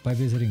by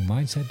visiting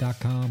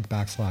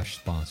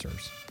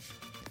mindset.com/sponsors.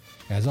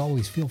 As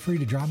always, feel free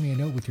to drop me a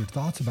note with your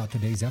thoughts about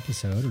today's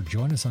episode, or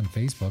join us on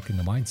Facebook in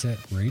the Mindset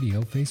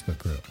Radio Facebook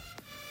group.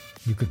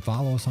 You could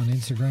follow us on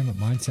Instagram at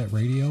Mindset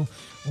Radio,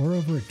 or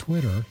over at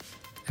Twitter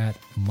at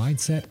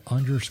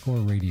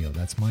Mindset_Radio.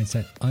 That's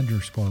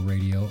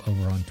Mindset_Radio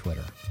over on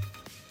Twitter.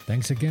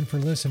 Thanks again for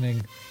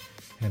listening,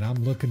 and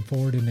I'm looking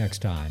forward to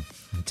next time.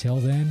 Until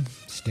then,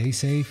 stay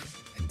safe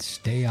and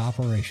stay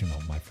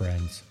operational, my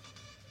friends.